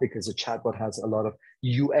an app because the chatbot has a lot of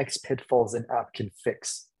UX pitfalls an app can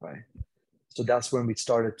fix, right? So that's when we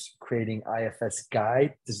started creating IFS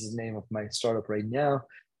Guide. This is the name of my startup right now.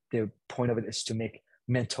 The point of it is to make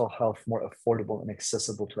mental health more affordable and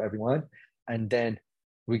accessible to everyone. And then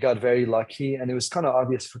we got very lucky, and it was kind of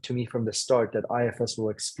obvious to me from the start that IFS will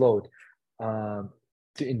explode.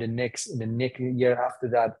 In the next year after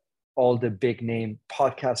that, all the big name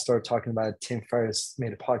podcasts started talking about it. Tim Ferriss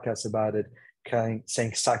made a podcast about it,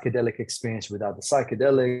 saying psychedelic experience without the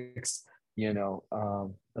psychedelics.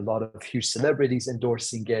 A lot of huge celebrities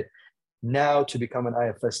endorsing it. Now, to become an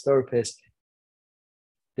IFS therapist,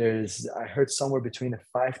 I heard somewhere between a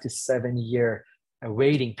 5 to 7 year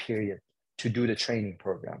waiting period to do the training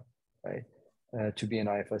program, right? To be an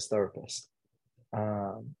IFS therapist.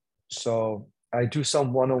 So I do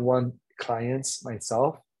some one-on-one clients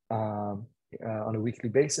myself on a weekly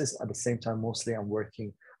basis. At the same time, mostly I'm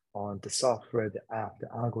working on the software, the app, the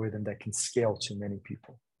algorithm that can scale to many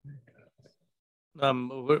people.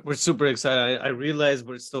 We're super excited. I realize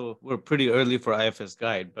we're pretty early for IFS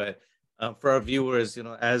Guide, but for our viewers,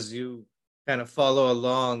 as you kind of follow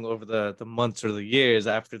along over the months or the years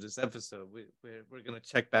after this episode, we're gonna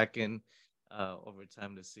check back in over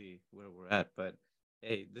time to see where we're at. But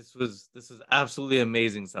hey, this was absolutely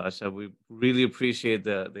amazing, Sasha. We really appreciate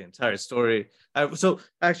the entire story. So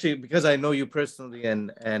actually, because I know you personally,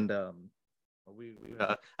 and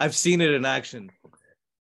I've seen it in action.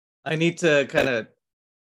 I need to kind of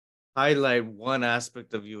highlight one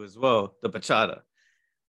aspect of you as well, the bachata.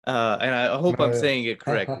 And I hope I'm saying it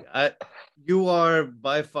correctly. You are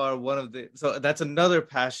by far so that's another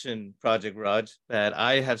passion project, Raj, that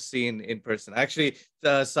I have seen in person. Actually,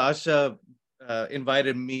 Sasha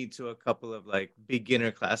invited me to a couple of like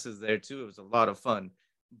beginner classes there too. It was a lot of fun.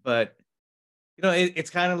 But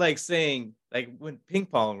it's kind of like saying, like when ping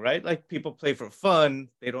pong, right? Like people play for fun,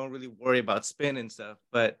 they don't really worry about spin and stuff.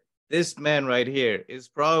 But this man right here is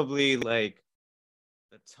probably like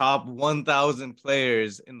the top 1,000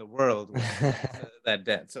 players in the world when it comes to that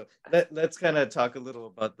dance. So let's kind of talk a little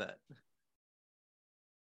about that.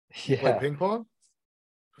 You play ping pong?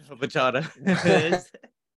 Bachata.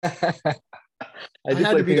 I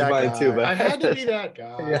had to be that guy too, but I had to be that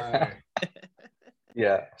guy.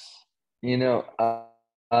 Yeah.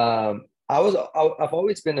 I've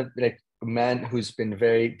always been a man who's been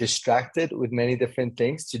very distracted with many different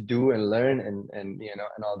things to do and learn and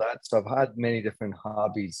all that. So I've had many different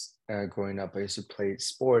hobbies growing up. I used to play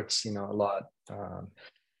sports, a lot.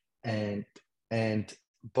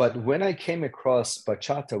 But when I came across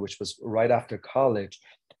bachata, which was right after college,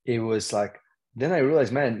 it was like, then I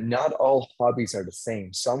realized, man, not all hobbies are the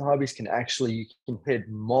same. Some hobbies you can hit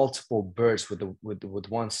multiple birds with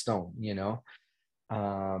one stone,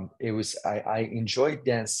 I enjoyed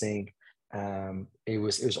dancing. It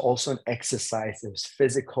was also an exercise. It was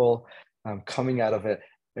physical. Coming out of a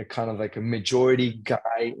kind of like a majority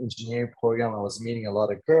guy engineering program, I was meeting a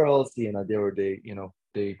lot of girls.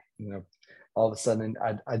 All of a sudden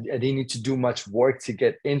I didn't need to do much work to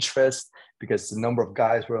get interest because the number of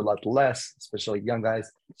guys were a lot less, especially young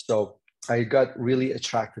guys. So I got really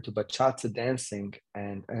attracted to bachata dancing,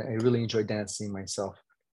 and I really enjoy dancing myself.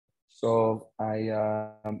 So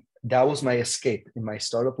that was my escape in my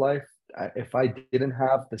startup life. If I didn't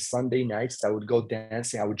have the Sunday nights, I would go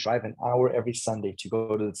dancing. I would drive an hour every Sunday to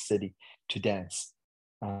go to the city to dance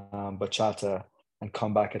bachata and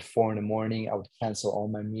come back at 4 in the morning. I would cancel all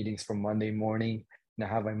my meetings for Monday morning and I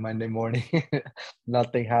have my Monday morning,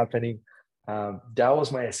 nothing happening. That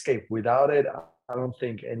was my escape. Without it, I don't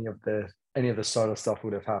think any of the startup stuff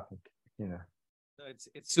would have happened. You know. So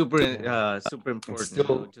it's super super And important,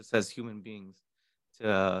 still, just as human beings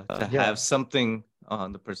to yeah, have something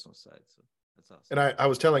on the personal side. So that's awesome. And I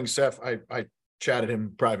was telling Seth, I chatted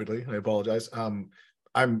him privately. I apologize.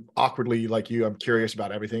 I'm awkwardly like you. I'm curious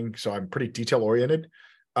about everything, so I'm pretty detail oriented.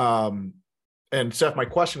 And Seth, my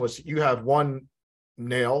question was: you have one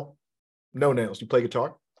nail, no nails. You play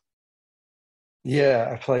guitar, yeah.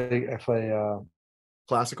 I play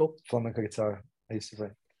classical, flamenco guitar. I used to play.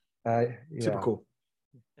 super Yeah, cool,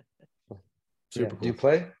 yeah. super Do you cool.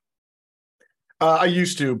 play? I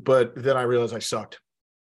used to, but then I realized I sucked.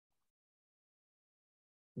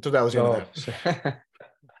 So that was the end of Oh, that.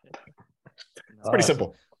 It's No, pretty awesome.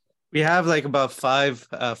 simple. we have like about 5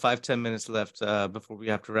 10 minutes left before we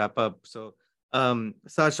have to wrap up. So,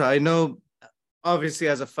 Sasha, I know obviously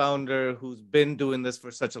as a founder who's been doing this for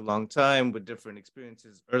such a long time with different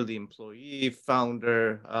experiences, early employee,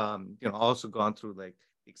 founder, also gone through like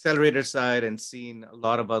the accelerator side and seen a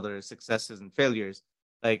lot of other successes and failures.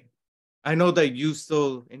 Like, I know that you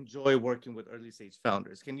still enjoy working with early stage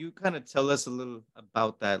founders. Can you kind of tell us a little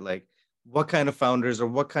about that? Like, what kind of founders or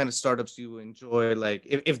what kind of startups you enjoy? Like,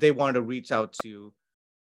 if they want to reach out to you,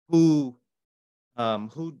 who um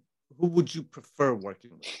who who would you prefer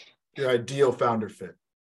working with? Your ideal founder fit.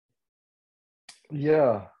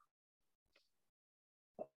 Yeah.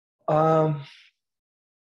 Um,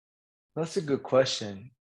 that's a good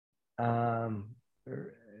question. Um,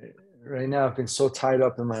 r- right now, I've been so tied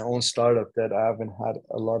up in my own startup that I haven't had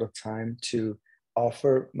a lot of time to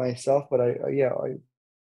offer myself. But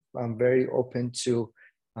I'm very open to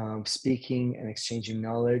speaking and exchanging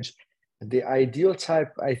knowledge. The ideal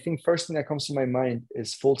type, I think, first thing that comes to my mind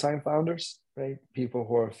is full-time founders, right? People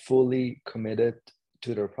who are fully committed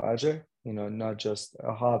to their project, not just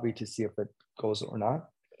a hobby to see if it goes or not.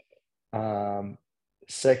 Um,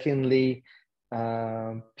 Secondly,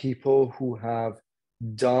 people who have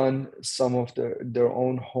done some of their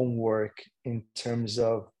own homework in terms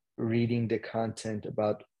of reading the content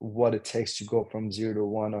about what it takes to go from 0 to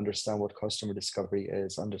 1, understand what customer discovery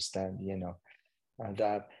is, understand,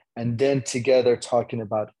 that, and then together talking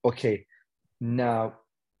about, okay, now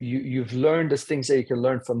you've learned the things that you can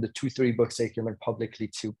learn from the 2 3 books that you can learn publicly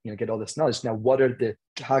to get all this knowledge. Now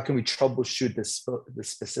how can we troubleshoot the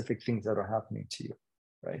specific things that are happening to you,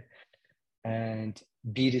 right? And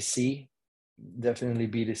B2C, definitely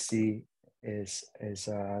B2C is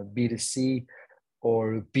B2C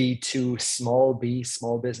or B2 small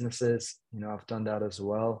businesses. I've done that as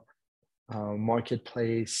well.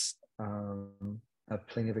 Marketplace, I have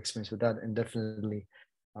plenty of experience with that, and definitely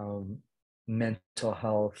um, mental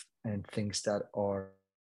health and things that are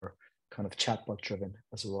kind of chatbot driven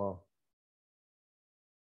as well.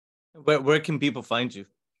 Where can people find you?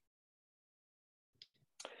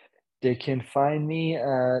 They can find me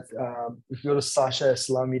at, if you go to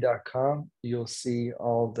sashaeslami.com, you'll see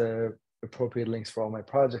all the appropriate links for all my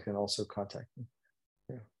projects and also contact me.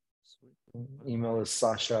 Yeah. Sweet. Email is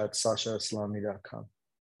sasha@sashaeslami.com.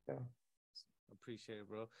 Yeah. Appreciate it,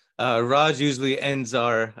 bro. Raj usually ends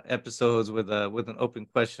our episodes with an open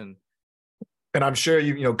question. And I'm sure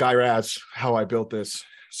Guy Raz, how I built this.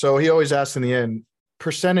 So he always asks in the end,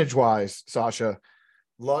 percentage wise, Sasha,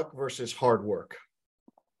 luck versus hard work.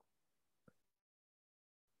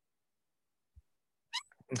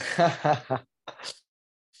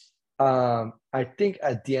 I think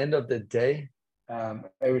at the end of the day,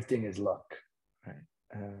 everything is luck, right?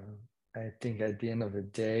 I think at the end of the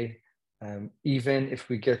day, even if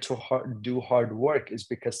we get to do hard work, is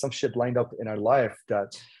because some shit lined up in our life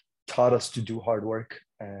that taught us to do hard work,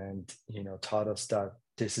 and taught us that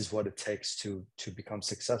this is what it takes to become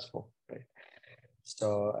successful, right?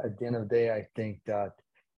 So at the end of the day, I think that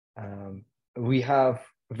we have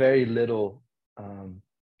very little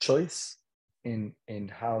choice in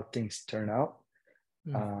how things turn out.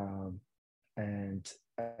 And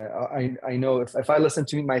I know if I listened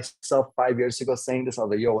to myself 5 years ago saying this, I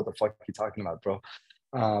was like, yo, what the fuck are you talking about, bro?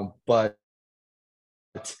 But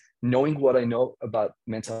knowing what I know about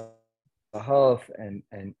mental health and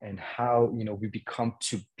how we become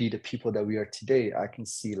to be the people that we are today, I can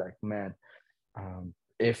see like, man,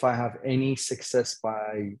 if I have any success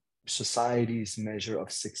by society's measure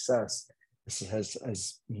of success. This has,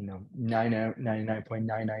 as you know,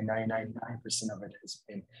 99.99999% of it has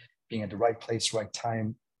been being at the right place, right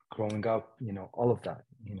time, growing up, you know, all of that,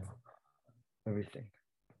 you know, everything.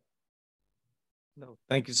 No,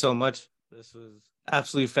 thank you so much. This was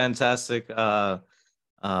absolutely fantastic. Um,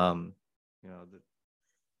 you know,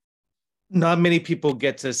 not many people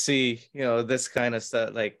get to see, you know, this kind of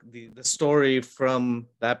stuff, like the story from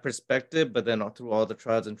that perspective, but then through all the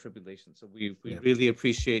trials and tribulations. So we really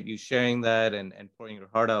appreciate you sharing that and pouring your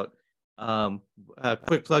heart out. A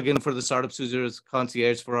quick plug in for the Startup Studios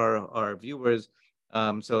concierge for our viewers.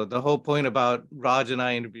 So the whole point about Raj and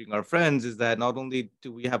I interviewing our friends is that not only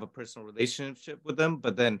do we have a personal relationship with them,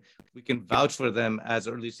 but then we can vouch for them as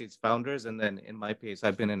early stage founders. And then in my case,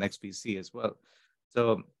 I've been an XPC as well.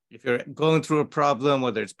 So if you're going through a problem,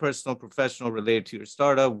 whether it's personal, professional, related to your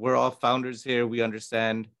startup, we're all founders here. We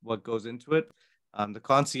understand what goes into it. The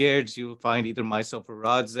concierge, you'll find either myself or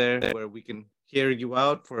Raj there, where we can hear you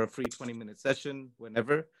out for a free 20-minute session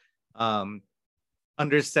whenever.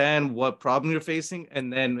 Understand what problem you're facing.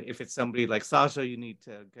 And then if it's somebody like Sasha you need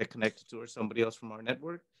to get connected to, or somebody else from our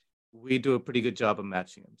network, we do a pretty good job of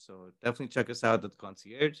matching them. So definitely check us out at the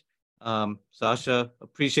concierge. Sasha,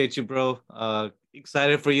 appreciate you, bro.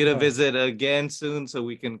 Excited for you to visit again soon so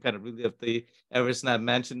we can kind of relive the Eversnap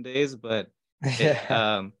Mansion days. But hey,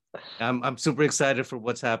 I'm super excited for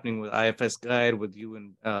what's happening with IFS Guide, with you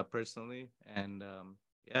and personally. And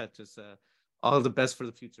yeah, just all the best for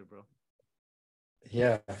the future, bro.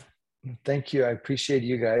 Yeah, thank you. I appreciate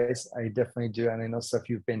you guys. I definitely do. And I know, Steph,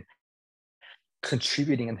 you've been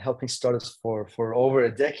contributing and helping startups for over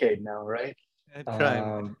a decade now, right? You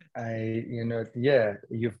know, yeah,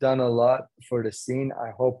 you've done a lot for the scene.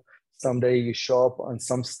 I hope someday you show up on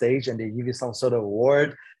some stage and they give you some sort of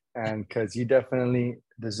award, and because you definitely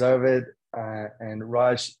deserve it. And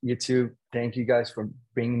Raj, you too, thank you guys for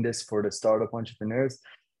bringing this for the startup entrepreneurs.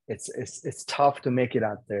 It's tough to make it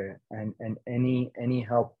out there, and any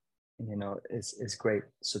help, you know, is great.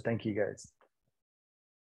 So thank you guys.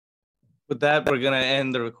 With that, we're gonna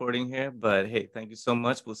end the recording here. But hey, thank you so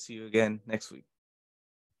much. We'll see you again next week.